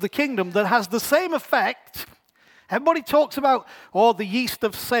yeast of the kingdom, that has the same effect. Everybody talks about, the yeast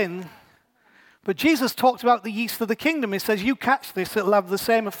of sin. But Jesus talked about the yeast of the kingdom. He says, you catch this, it'll have the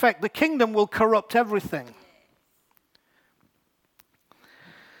same effect. The kingdom will corrupt everything.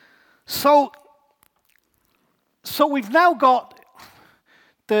 So we've now got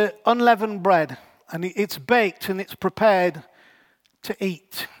the unleavened bread, and it's baked and it's prepared to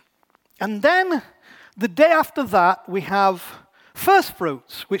eat. And then the day after that, we have first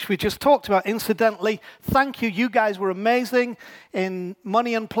fruits, which we just talked about. Incidentally, thank you. You guys were amazing. In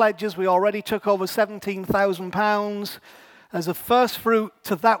money and pledges, we already took over £17,000 as a first fruit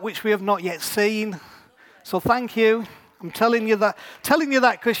to that which we have not yet seen. So thank you. I'm telling you that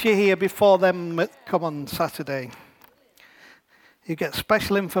because you're here before them come on Saturday. You get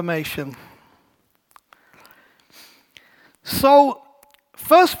special information. So,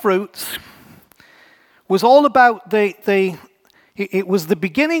 first fruits was all about it was the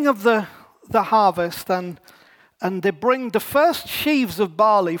beginning of the harvest, and they bring the first sheaves of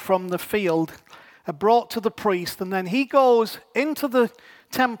barley from the field are brought to the priest, and then he goes into the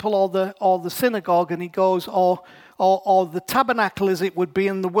temple or the synagogue, and he goes or the tabernacle as it would be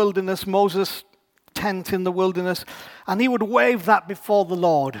in the wilderness, Moses' tent in the wilderness, and he would wave that before the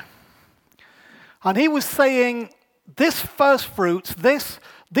Lord. And he was saying, this first fruits, this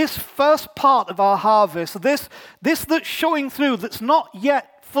first part of our harvest, this that's showing through, that's not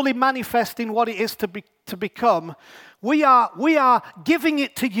yet fully manifesting what it is to become, we are giving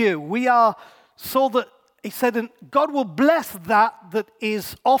it to you. We are, so that, he said, and God will bless that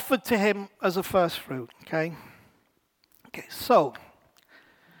is offered to him as a first fruit. Okay, so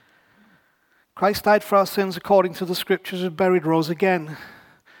Christ died for our sins according to the Scriptures, was buried, rose again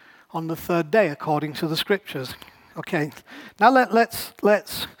on the third day according to the Scriptures. Okay, now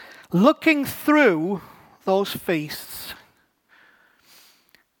let's looking through those feasts.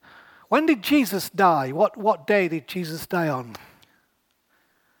 When did Jesus die? What day did Jesus die on?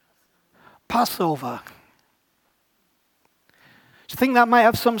 Passover. Do you think that might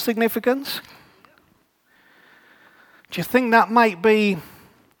have some significance? Do you think that might be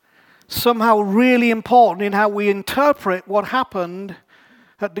somehow really important in how we interpret what happened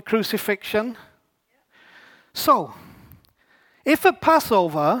at the crucifixion? So, if at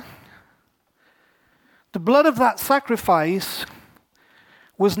Passover, the blood of that sacrifice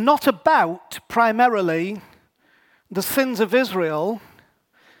was not about primarily the sins of Israel,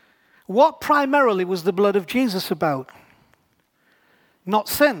 what primarily was the blood of Jesus about? Not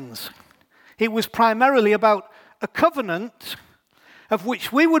sins. It was primarily about a covenant of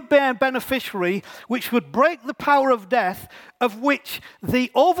which we would bear beneficiary, which would break the power of death, of which the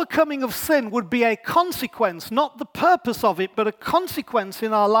overcoming of sin would be a consequence, not the purpose of it, but a consequence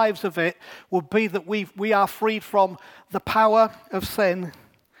in our lives of it would be that we are freed from the power of sin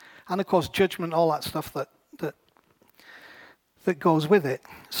and, of course, judgment, all that stuff that goes with it.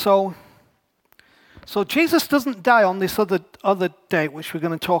 So Jesus doesn't die on this other date, which we're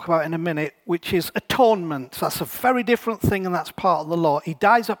going to talk about in a minute, which is atonement. That's a very different thing, and that's part of the law. He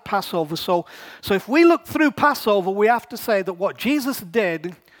dies at Passover. So if we look through Passover, we have to say that what Jesus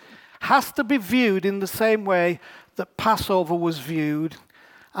did has to be viewed in the same way that Passover was viewed,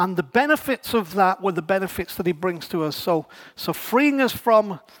 and the benefits of that were the benefits that he brings to us. So freeing us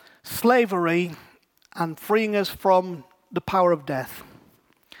from slavery and freeing us from the power of death.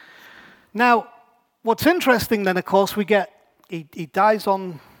 Now, what's interesting then, of course, he dies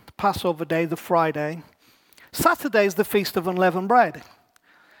on Passover Day, the Friday. Saturday is the Feast of Unleavened Bread,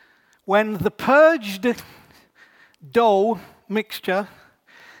 when the purged dough mixture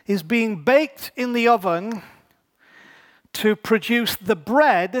is being baked in the oven to produce the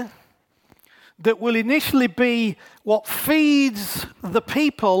bread that will initially be what feeds the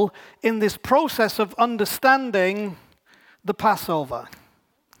people in this process of understanding the Passover.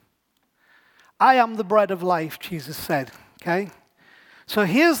 I am the bread of life, Jesus said. Okay? So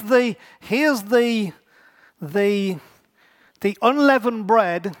here's the unleavened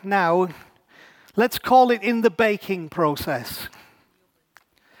bread now. Let's call it in the baking process.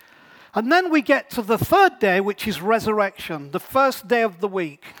 And then we get to the third day, which is resurrection, the first day of the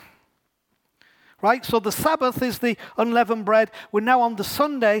week. Right? So the Sabbath is the unleavened bread. We're now on the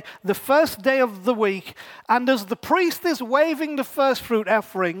Sunday, the first day of the week. And as the priest is waving the first fruit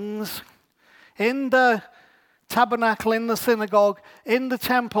offerings in the tabernacle, in the synagogue, in the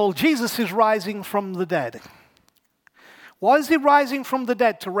temple, Jesus is rising from the dead. Why is he rising from the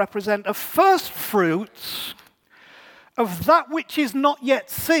dead? To represent a first fruits of that which is not yet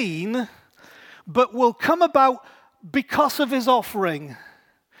seen, but will come about because of his offering.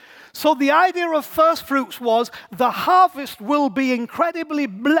 So the idea of first fruits was the harvest will be incredibly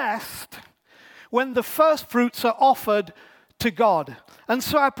blessed when the first fruits are offered to God. And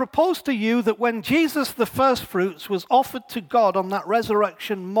so I propose to you that when Jesus, the first fruits, was offered to God on that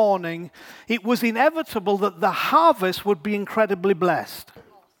resurrection morning, it was inevitable that the harvest would be incredibly blessed.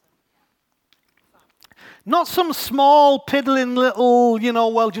 Not some small, piddling little,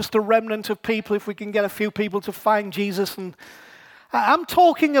 just a remnant of people, if we can get a few people to find Jesus. And I'm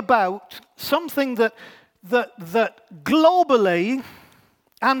talking about something that globally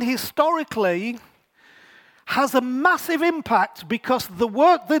and historically has a massive impact, because the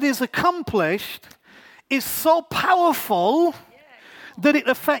work that is accomplished is so powerful that it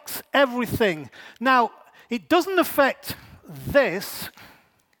affects everything. Now, it doesn't affect this,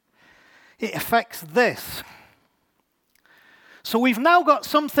 it affects this. So we've now got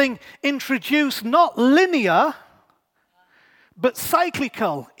something introduced, not linear, but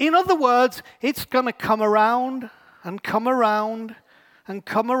cyclical. In other words, it's going to come around and come around and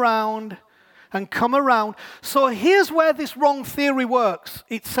come around and come around. So here's where this wrong theory works.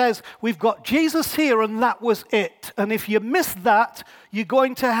 It says, we've got Jesus here and that was it. And if you miss that, you're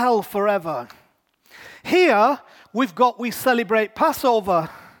going to hell forever. Here, we celebrate Passover.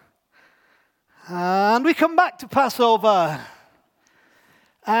 And we come back to Passover.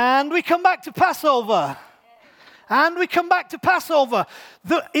 And we come back to Passover. And we come back to Passover.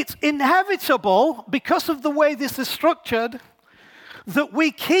 It's inevitable, because of the way this is structured, that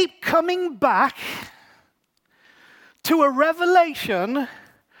we keep coming back to a revelation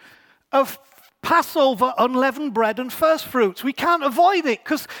of Passover, unleavened bread, and first fruits. We can't avoid it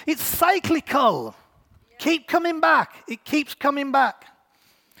because it's cyclical. Keep coming back. It keeps coming back.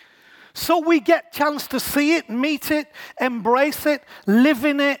 So we get chance to see it, meet it, embrace it, live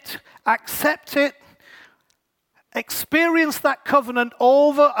in it, accept it, experience that covenant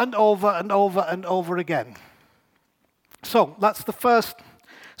over and over and over and over again. So that's the first.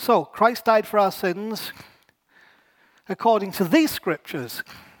 So Christ died for our sins according to these scriptures,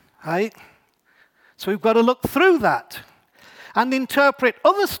 right? So we've got to look through that and interpret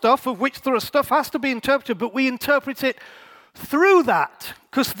other stuff, of which there are stuff has to be interpreted, but we interpret it through that,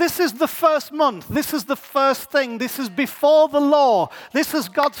 because this is the first month. This is the first thing. This is before the law. This is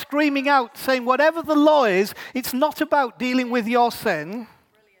God screaming out, saying, whatever the law is, it's not about dealing with your sin.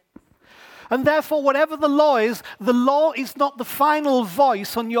 And therefore, whatever the law is not the final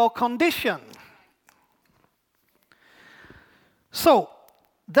voice on your condition. So,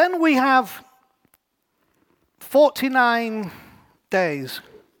 then we have 49 days.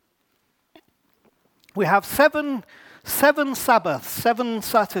 We have seven Sabbaths, 7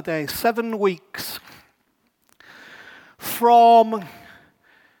 Saturdays, 7 weeks from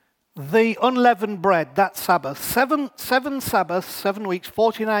the unleavened bread, that Sabbath. Seven Sabbaths, 7 weeks,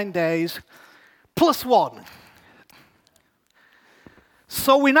 49 days, plus 1.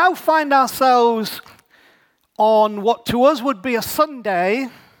 So we now find ourselves on what to us would be a Sunday,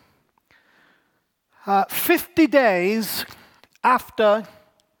 50 days after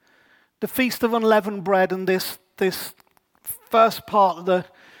the Feast of Unleavened Bread and this first part of the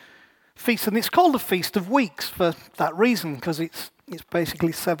feast. And it's called the Feast of Weeks for that reason, because it's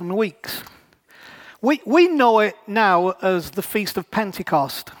basically 7 weeks. We know it now as the Feast of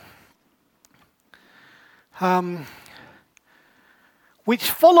Pentecost,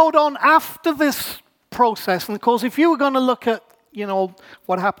 which followed on after this process. And of course, if you were going to look at,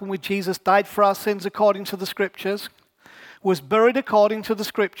 what happened with Jesus, died for our sins according to the Scriptures, was buried according to the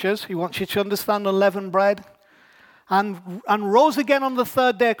Scriptures. He wants you to understand unleavened bread. And rose again on the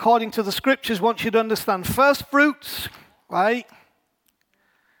third day according to the Scriptures. Wants you to understand first fruits, right?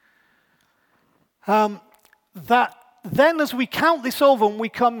 That then as we count this over and we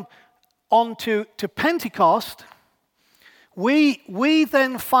come on to Pentecost, we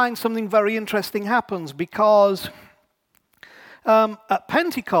then find something very interesting happens, because at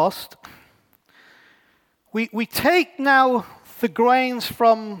Pentecost, we take now the grains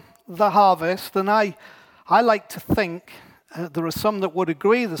from the harvest, and I like to think, there are some that would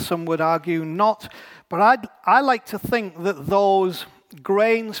agree, there's some would argue not, but I like to think that those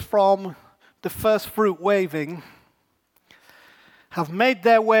grains from the first fruit waving have made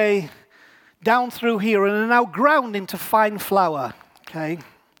their way down through here and are now ground into fine flour. Okay,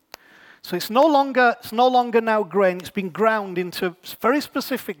 so it's no longer now grain. It's been ground into, it's very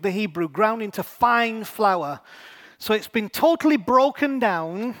specific, the Hebrew, ground into fine flour. So it's been totally broken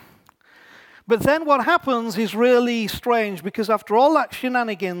down. But then what happens is really strange, because after all that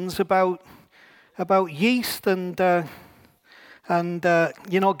shenanigans about yeast and getting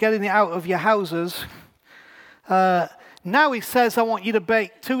it out of your houses, now he says, I want you to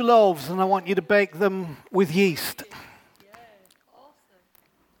bake 2 loaves, and I want you to bake them with yeast. Yeah, awesome.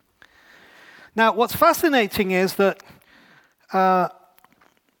 Now, what's fascinating is that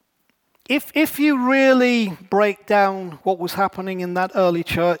if you really break down what was happening in that early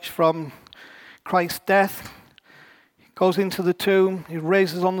church from Christ's death, he goes into the tomb, he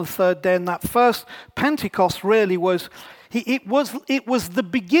raises on the 3rd day, and that first Pentecost really was, it was the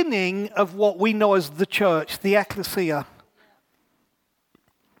beginning of what we know as the church, the ecclesia.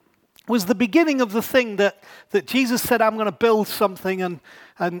 It was the beginning of the thing that Jesus said, I'm going to build something,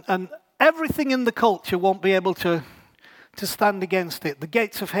 and everything in the culture won't be able to stand against it. The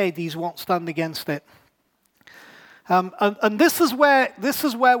gates of Hades won't stand against it. And this is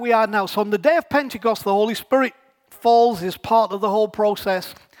where we are now. So on the day of Pentecost, the Holy Spirit falls, is part of the whole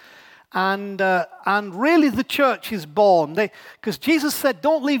process. And really the church is born. Because Jesus said,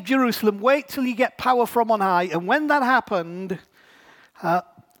 don't leave Jerusalem, wait till you get power from on high. And when that happened,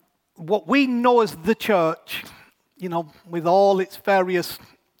 what we know as the church, with all its various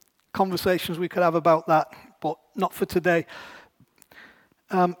conversations we could have about that, but not for today,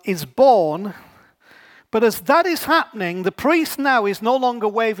 is born. But as that is happening, the priest now is no longer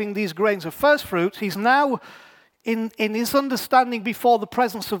waving these grains of first fruits. He's now in his understanding before the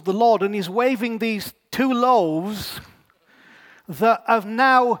presence of the Lord, and he's waving these 2 loaves that have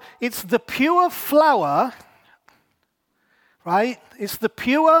now, it's the pure flour, right? It's the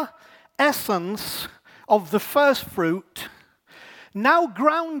pure essence of the first fruit, now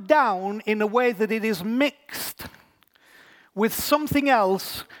ground down in a way that it is mixed with something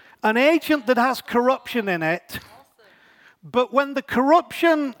else, an agent that has corruption in it. Awesome. But when the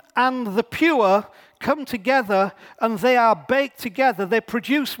corruption and the pure come together and they are baked together, they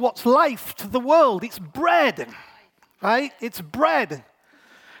produce what's life to the world. It's bread, right? It's bread.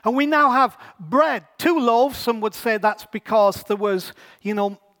 And we now have bread, 2 loaves. Some would say that's because there was,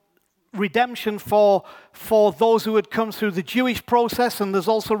 redemption for those who had come through the Jewish process, and there's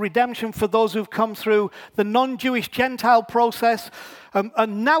also redemption for those who've come through the non-Jewish Gentile process.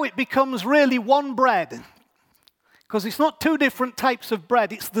 And now it becomes really one bread, because it's not 2 different types of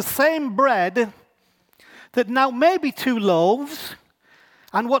bread. It's the same bread that now may be 2 loaves.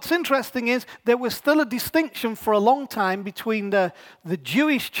 And what's interesting is there was still a distinction for a long time between the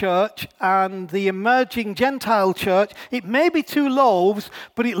Jewish church and the emerging Gentile church. It may be 2 loaves,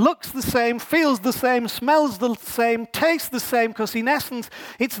 but it looks the same, feels the same, smells the same, tastes the same, because in essence,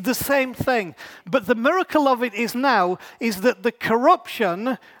 it's the same thing. But the miracle of it is now is that the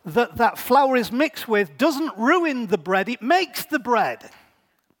corruption that flour is mixed with doesn't ruin the bread, it makes the bread.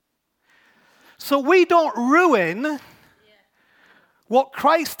 So we don't ruin what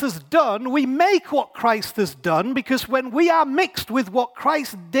Christ has done, we make what Christ has done, because when we are mixed with what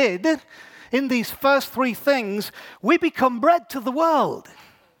Christ did in these first 3 things, we become bread to the world,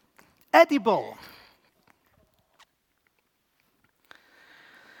 edible.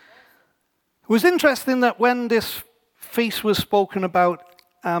 It was interesting that when this feast was spoken about,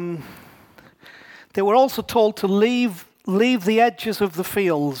 they were also told to leave the edges of the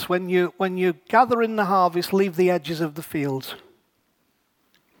fields. When you gather in the harvest, leave the edges of the fields.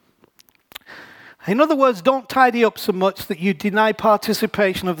 In other words, don't tidy up so much that you deny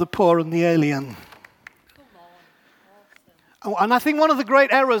participation of the poor and the alien. Come on. Awesome. And I think one of the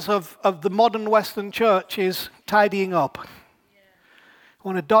great errors of the modern Western church is tidying up. Yeah. We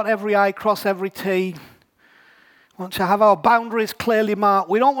want to dot every I, cross every T. We want to have our boundaries clearly marked.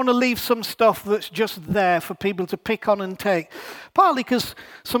 We don't want to leave some stuff that's just there for people to pick on and take. Partly because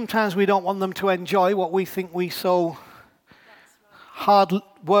sometimes we don't want them to enjoy what we think we so hard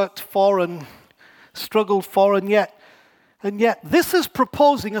worked for and struggled for, and yet this is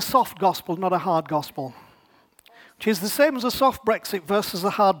proposing a soft gospel, not a hard gospel. which is the same as a soft Brexit versus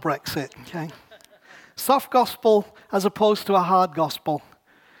a hard Brexit. Okay? Soft gospel as opposed to a hard gospel.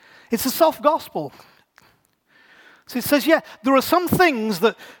 It's a soft gospel. So it says, yeah, there are some things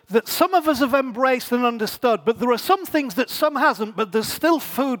that some of us have embraced and understood, but there are some things that some hasn't, but there's still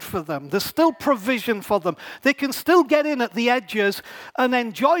food for them. There's still provision for them. They can still get in at the edges and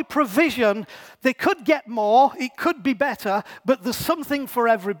enjoy provision. They could get more. It could be better, but there's something for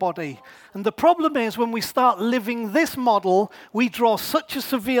everybody. And the problem is when we start living this model, we draw such a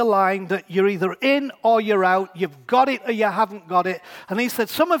severe line that you're either in or you're out. You've got it or you haven't got it. And he said,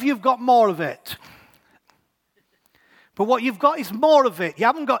 some of you have got more of it. But what you've got is more of it. You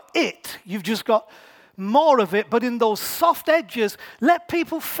haven't got it. You've just got more of it. But in those soft edges, let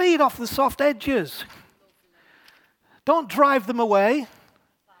people feed off the soft edges. Don't drive them away.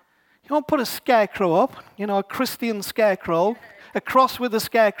 You don't put a scarecrow up, a Christian scarecrow, a cross with a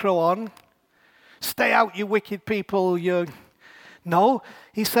scarecrow on. Stay out, you wicked people. No,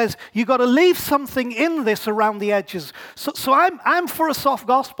 he says, you've got to leave something in this around the edges. So I'm for a soft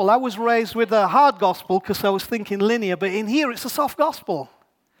gospel. I was raised with a hard gospel because I was thinking linear, but in here it's a soft gospel,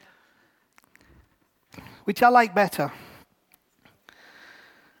 which I like better.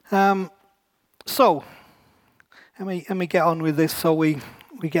 So, let me get on with this so we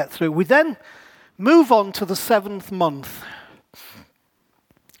get through. We then move on to the 7th month.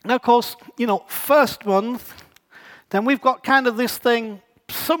 Now, of course, first month, then we've got kind of this thing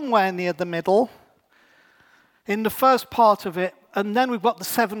somewhere near the middle in the first part of it, and then we've got the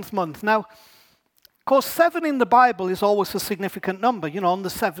 7th month. Now, of course, 7 in the Bible is always a significant number. On the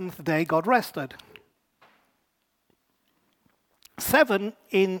 7th day, God rested. 7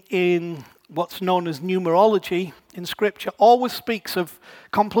 in what's known as numerology in Scripture always speaks of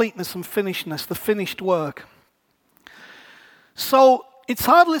completeness and finishedness, the finished work. So it's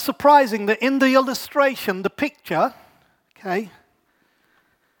hardly surprising that in the illustration, the picture, okay,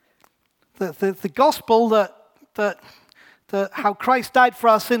 the gospel that how Christ died for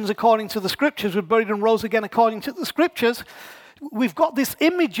our sins according to the Scriptures, was buried and rose again according to the Scriptures, we've got this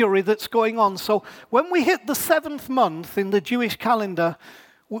imagery that's going on. So when we hit the 7th month in the Jewish calendar,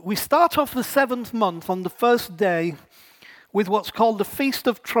 we start off the 7th month on the first day with what's called the Feast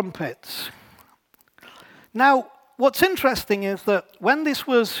of Trumpets. Now, what's interesting is that when this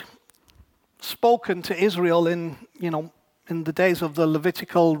was spoken to Israel in the days of the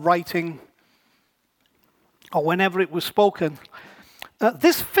Levitical writing, or whenever it was spoken,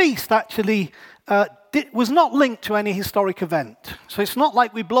 this feast actually was not linked to any historic event. So it's not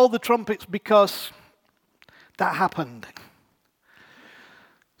like we blow the trumpets because that happened.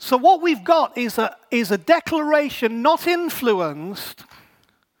 So what we've got is a declaration not influenced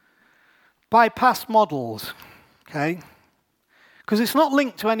by past models, okay? Because it's not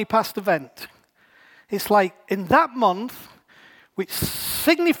linked to any past event. It's like in that month, which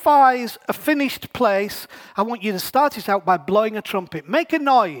signifies a finished place, I want you to start it out by blowing a trumpet. Make a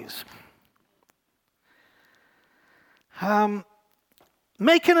noise.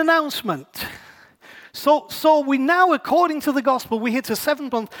 Make an announcement. So we now, according to the gospel, we hit a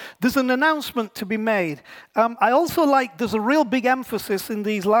 7th month. There's an announcement to be made. I also there's a real big emphasis in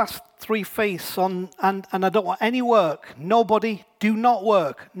these last 3 feasts on, and I don't want any work. Nobody, do not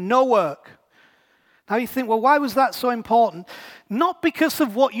work. No work. Now you think, well, why was that so important? Not because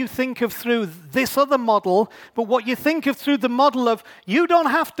of what you think of through this other model, but what you think of through the model of you don't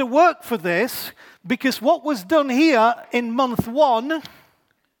have to work for this, because what was done here in month 1,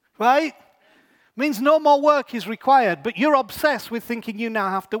 right, means no more work is required, but you're obsessed with thinking you now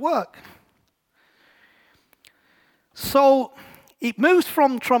have to work. So it moves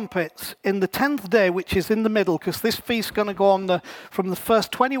from trumpets in the 10th day, which is in the middle, because this feast is going to go on from the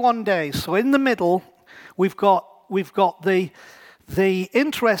first 21 days. So in the middle, we've got the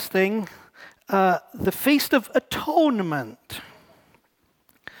interesting the Feast of Atonement.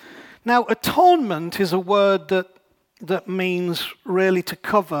 Now, atonement is a word that means really to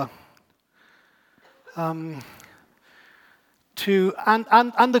cover. And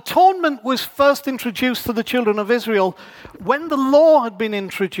atonement was first introduced to the children of Israel when the law had been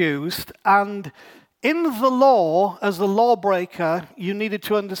introduced, and in the law, as a lawbreaker, you needed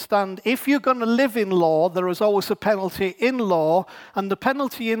to understand if you're going to live in law, there is always a penalty in law, and the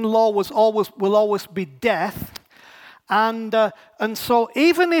penalty in law will always be death. And so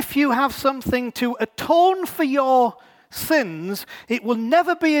even if you have something to atone for your sins, it will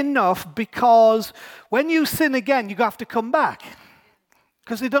never be enough, because when you sin again, you have to come back,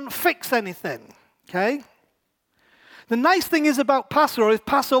 because it doesn't fix anything, okay? The nice thing is about Passover is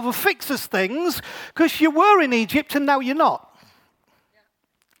Passover fixes things, because you were in Egypt and now you're not.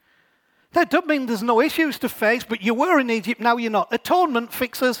 That doesn't mean there's no issues to face, but you were in Egypt, now you're not. Atonement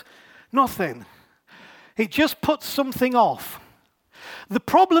fixes nothing. It just puts something off. The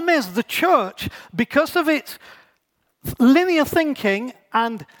problem is the church, because of its linear thinking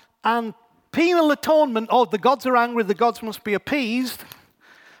and penal atonement, the gods are angry, the gods must be appeased.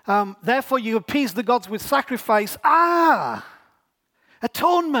 Therefore, you appease the gods with sacrifice.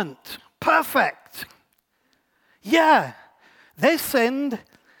 Atonement, perfect. Yeah, they sinned.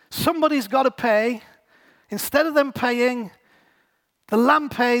 Somebody's got to pay. Instead of them paying, the lamb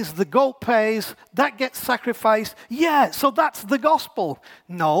pays, the goat pays, that gets sacrificed. Yeah, so that's the gospel.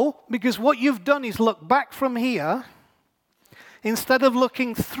 No, because what you've done is look back from here instead of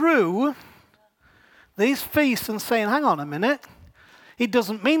looking through these feasts and saying, hang on a minute, it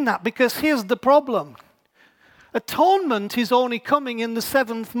doesn't mean that, because here's the problem. Atonement is only coming in the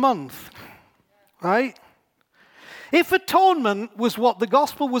 7th month, right? If atonement was what the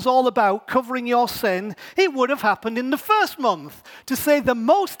gospel was all about, covering your sin, it would have happened in the 1st month. To say the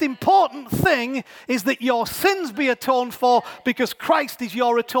most important thing is that your sins be atoned for because Christ is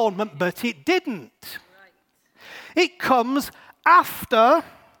your atonement, but it didn't. It comes after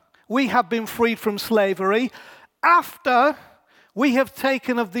we have been freed from slavery, after we have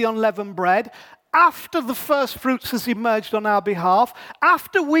taken of the unleavened bread, after the first fruits has emerged on our behalf,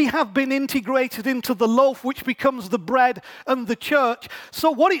 after we have been integrated into the loaf which becomes the bread and the church.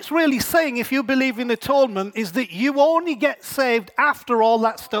 So what it's really saying, if you believe in atonement, is that you only get saved after all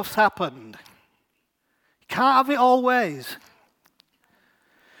that stuff's happened. You can't have it all ways.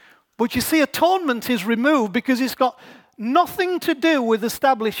 But you see, atonement is removed because it's got nothing to do with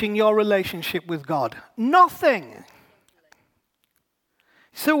establishing your relationship with God. Nothing.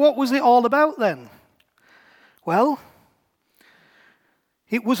 So what was it all about then? Well,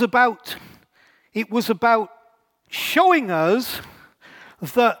 it was about showing us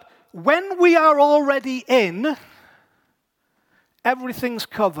that when we are already in, everything's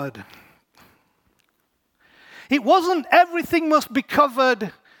covered. It wasn't everything must be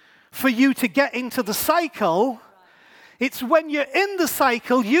covered for you to get into the cycle. It's when you're in the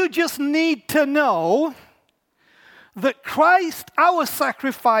cycle, you just need to know that Christ, our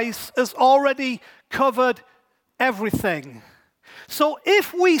sacrifice, has already covered everything. So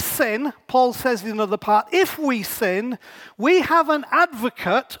if we sin, Paul says in another part, if we sin, we have an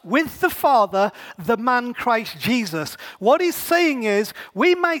advocate with the Father, the man Christ Jesus. What he's saying is,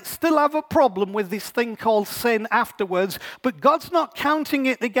 we might still have a problem with this thing called sin afterwards, but God's not counting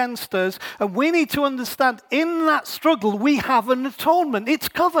it against us, and we need to understand in that struggle, we have an atonement. It's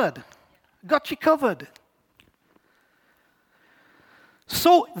covered. Got you covered.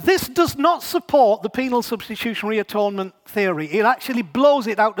 So this does not support the penal substitutionary atonement theory. It actually blows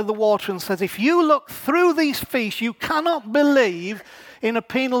it out of the water and says, if you look through these feasts, you cannot believe in a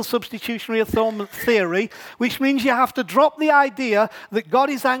penal substitutionary atonement theory, which means you have to drop the idea that God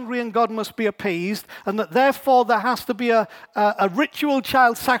is angry and God must be appeased, and that therefore there has to be a ritual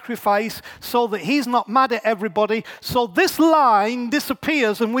child sacrifice so that he's not mad at everybody. So this line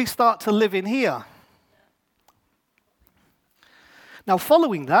disappears and we start to live in here. Now,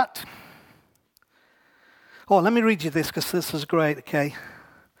 following that, let me read you this because this is great, okay?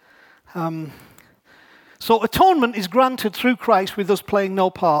 So atonement is granted through Christ with us playing no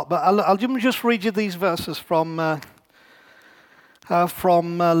part. But I'll just read you these verses from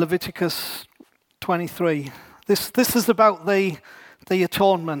Leviticus 23. This is about the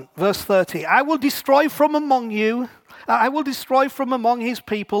atonement. Verse 30. I will destroy from among his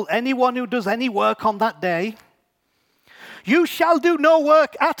people anyone who does any work on that day. You shall do no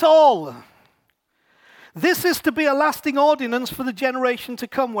work at all. This is to be a lasting ordinance for the generation to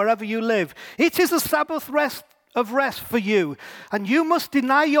come wherever you live. It is a Sabbath rest for you. And you must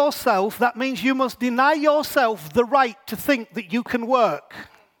deny yourself. That means you must deny yourself the right to think that you can work.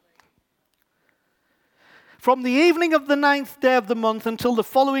 From the evening of the 9th day of the month until the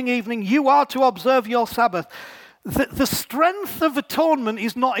following evening, you are to observe your Sabbath. The strength of atonement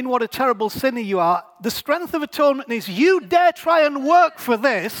is not in what a terrible sinner you are. The strength of atonement is you dare try and work for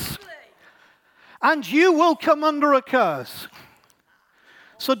this, and you will come under a curse.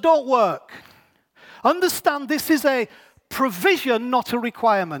 So don't work. Understand this is a provision, not a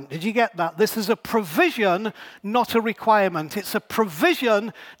requirement. Did you get that? This is a provision, not a requirement. It's a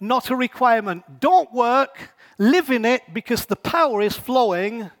provision, not a requirement. Don't work, live in it, because the power is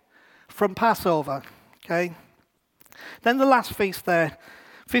flowing from Passover. Okay? Then the last feast there,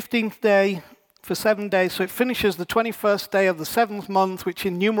 15th day for 7 days. So it finishes the 21st day of the 7th month, which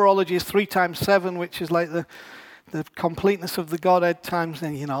in numerology is 3 times 7, which is like the completeness of the Godhead times,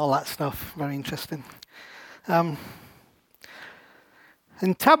 and all that stuff. Very interesting.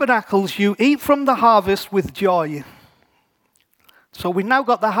 In tabernacles, you eat from the harvest with joy. So we've now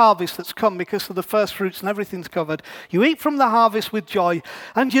got the harvest that's come because of the first fruits and everything's covered. You eat from the harvest with joy,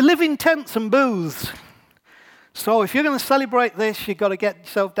 and you live in tents and booths. So if you're going to celebrate this, you've got to get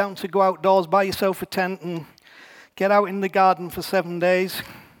yourself down to go outdoors, buy yourself a tent, and get out in the garden for 7 days.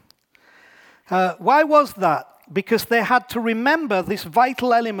 Why was that? Because they had to remember this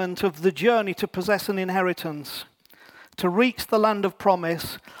vital element of the journey to possess an inheritance, to reach the land of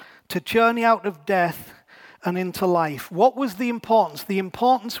promise, to journey out of death and into life. What was the importance? The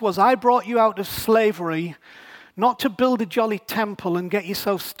importance was, I brought you out of slavery, not to build a jolly temple and get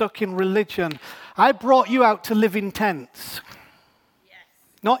yourself stuck in religion. I brought you out to live in tents. Yes.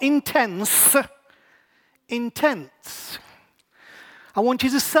 Not intense, in tents. I want you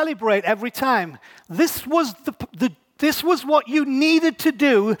to celebrate every time. This was this was what you needed to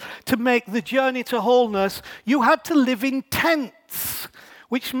do to make the journey to wholeness. You had to live in tents,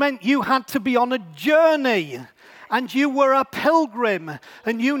 which meant you had to be on a journey. And you were a pilgrim.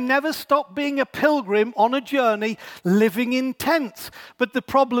 And you never stopped being a pilgrim on a journey, living in tents. But the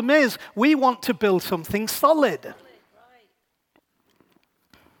problem is, we want to build something solid.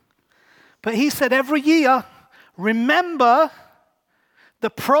 But he said every year, remember,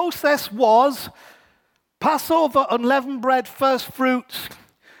 the process was Passover, unleavened bread, first fruits,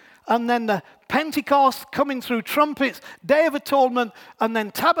 and then the Pentecost coming through trumpets, Day of Atonement, and then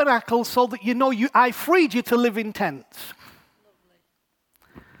Tabernacle, so that I freed you to live in tents.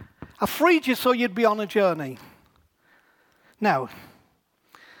 Lovely. I freed you so you'd be on a journey. Now,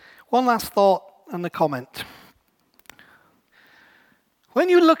 one last thought and a comment. When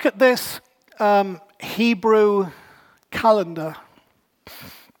you look at this Hebrew calendar,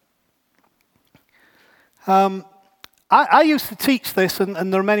 I used to teach this,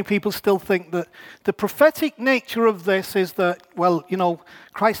 and there are many people still think that the prophetic nature of this is that,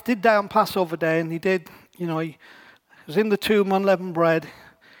 Christ did die on Passover Day, and he did, he was in the tomb, unleavened bread.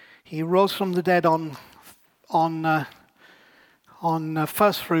 He rose from the dead on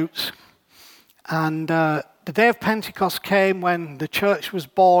first fruits, and the day of Pentecost came when the church was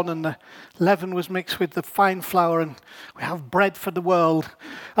born and the leaven was mixed with the fine flour, and we have bread for the world.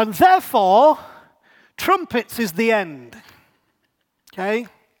 And therefore, trumpets is the end. Okay?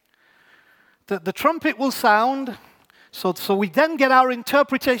 The trumpet will sound, so we then get our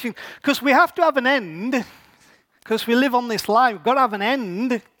interpretation, because we have to have an end, because we live on this life, we've got to have an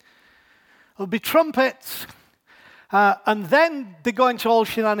end. There'll be trumpets. And then they go into all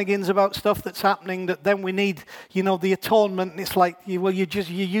shenanigans about stuff that's happening that then we need, the atonement. And it's like, you're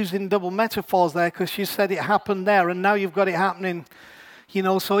using double metaphors there because you said it happened there and now you've got it happening.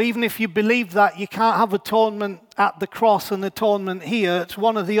 So even if you believe that, you can't have atonement at the cross and atonement here. It's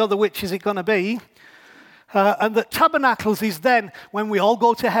one or the other. Which is it going to be? And that tabernacles is then when we all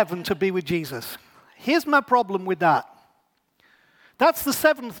go to heaven to be with Jesus. Here's my problem with that. That's the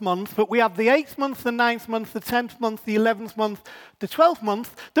 7th month, but we have the 8th month, the 9th month, the 10th month, the 11th month, the 12th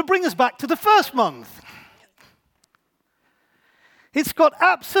month that bring us back to the first month. It's got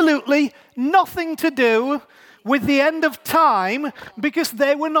absolutely nothing to do with the end of time, because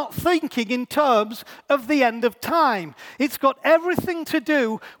they were not thinking in terms of the end of time. It's got everything to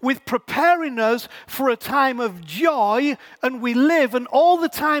do with preparing us for a time of joy, and we live, and all the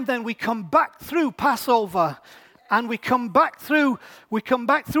time then we come back through Passover. And we come back through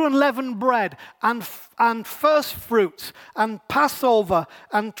unleavened bread and first fruits and Passover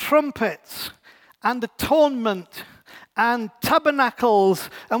and trumpets and atonement and tabernacles,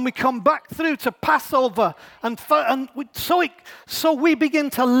 and we come back through to Passover, so we begin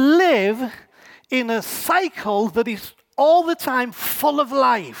to live in a cycle that is all the time full of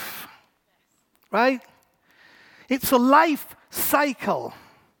life, right? It's a life cycle.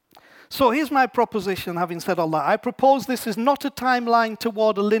 So here's my proposition, having said all that. I propose this is not a timeline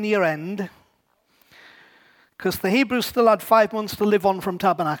toward a linear end, because the Hebrews still had 5 months to live on from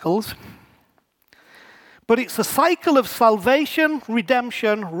tabernacles. But it's a cycle of salvation,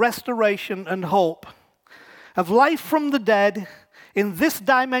 redemption, restoration, and hope, of life from the dead in this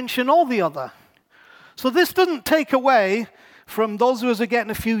dimension or the other. So this doesn't take away from those of us who are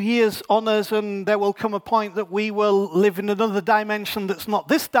getting a few years on us, and there will come a point that we will live in another dimension that's not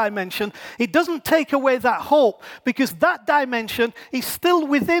this dimension. It doesn't take away that hope, because that dimension is still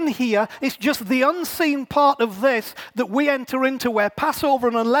within here. It's just the unseen part of this that we enter into, where Passover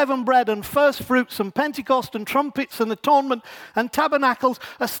and unleavened bread and first fruits and Pentecost and trumpets and atonement and tabernacles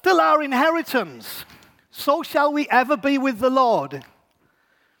are still our inheritance. So shall we ever be with the Lord.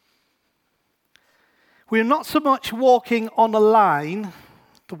 We're not so much walking on a line,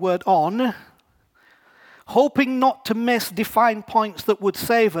 the word on, hoping not to miss defined points that would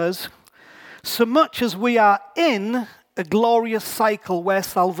save us, so much as we are in a glorious cycle where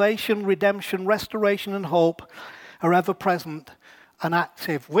salvation, redemption, restoration, and hope are ever present and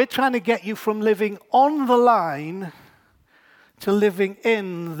active. We're trying to get you from living on the line to living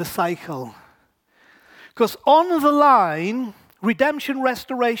in the cycle. Because on the line, redemption,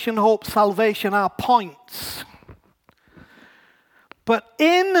 restoration, hope, salvation are points. But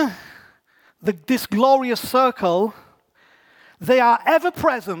in this glorious circle, they are ever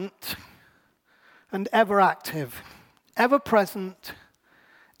present and ever active. Ever present,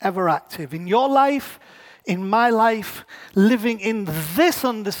 ever active. In your life, in my life, living in this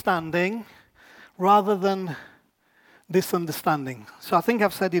understanding rather than this understanding. So I think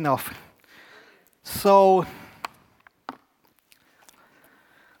I've said enough. So,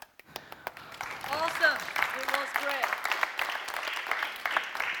 Awesome. It was great.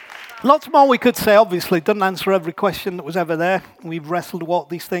 lots more we could say, obviously. Doesn't answer every question that was ever there. We've wrestled with all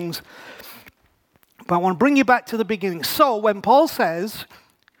these things. But I want to bring you back to the beginning. So when Paul says,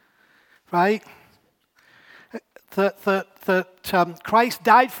 right, that Christ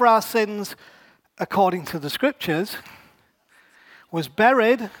died for our sins according to the Scriptures, was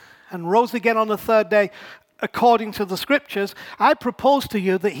buried, and rose again on the third day according to the Scriptures, I propose to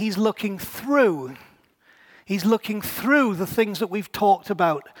you that he's looking through. He's looking through the things that we've talked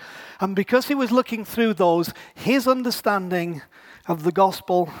about. And because he was looking through those, his understanding of the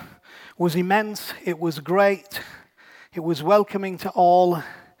gospel was immense. It was great. It was welcoming to all.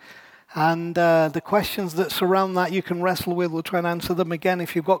 And the questions that surround that you can wrestle with. We'll try and answer them again.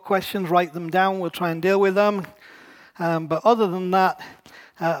 If you've got questions, write them down. We'll try and deal with them. But other than that,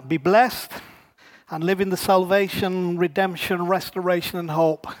 be blessed and live in the salvation, redemption, restoration, and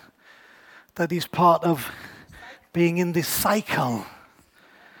hope that is part of being in this cycle.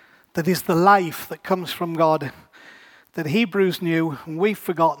 That is the life that comes from God, that Hebrews knew and we've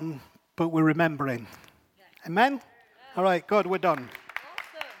forgotten, but we're remembering. Amen? All right, good, we're done.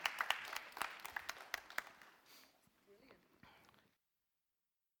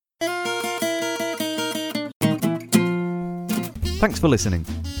 Thanks for listening.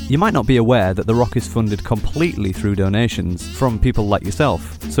 You might not be aware that The Rock is funded completely through donations from people like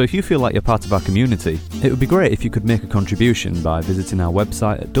yourself, so if you feel like you're part of our community, it would be great if you could make a contribution by visiting our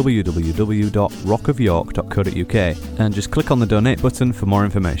website at www.rockofyork.co.uk and just click on the donate button for more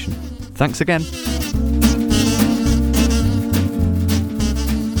information. Thanks again.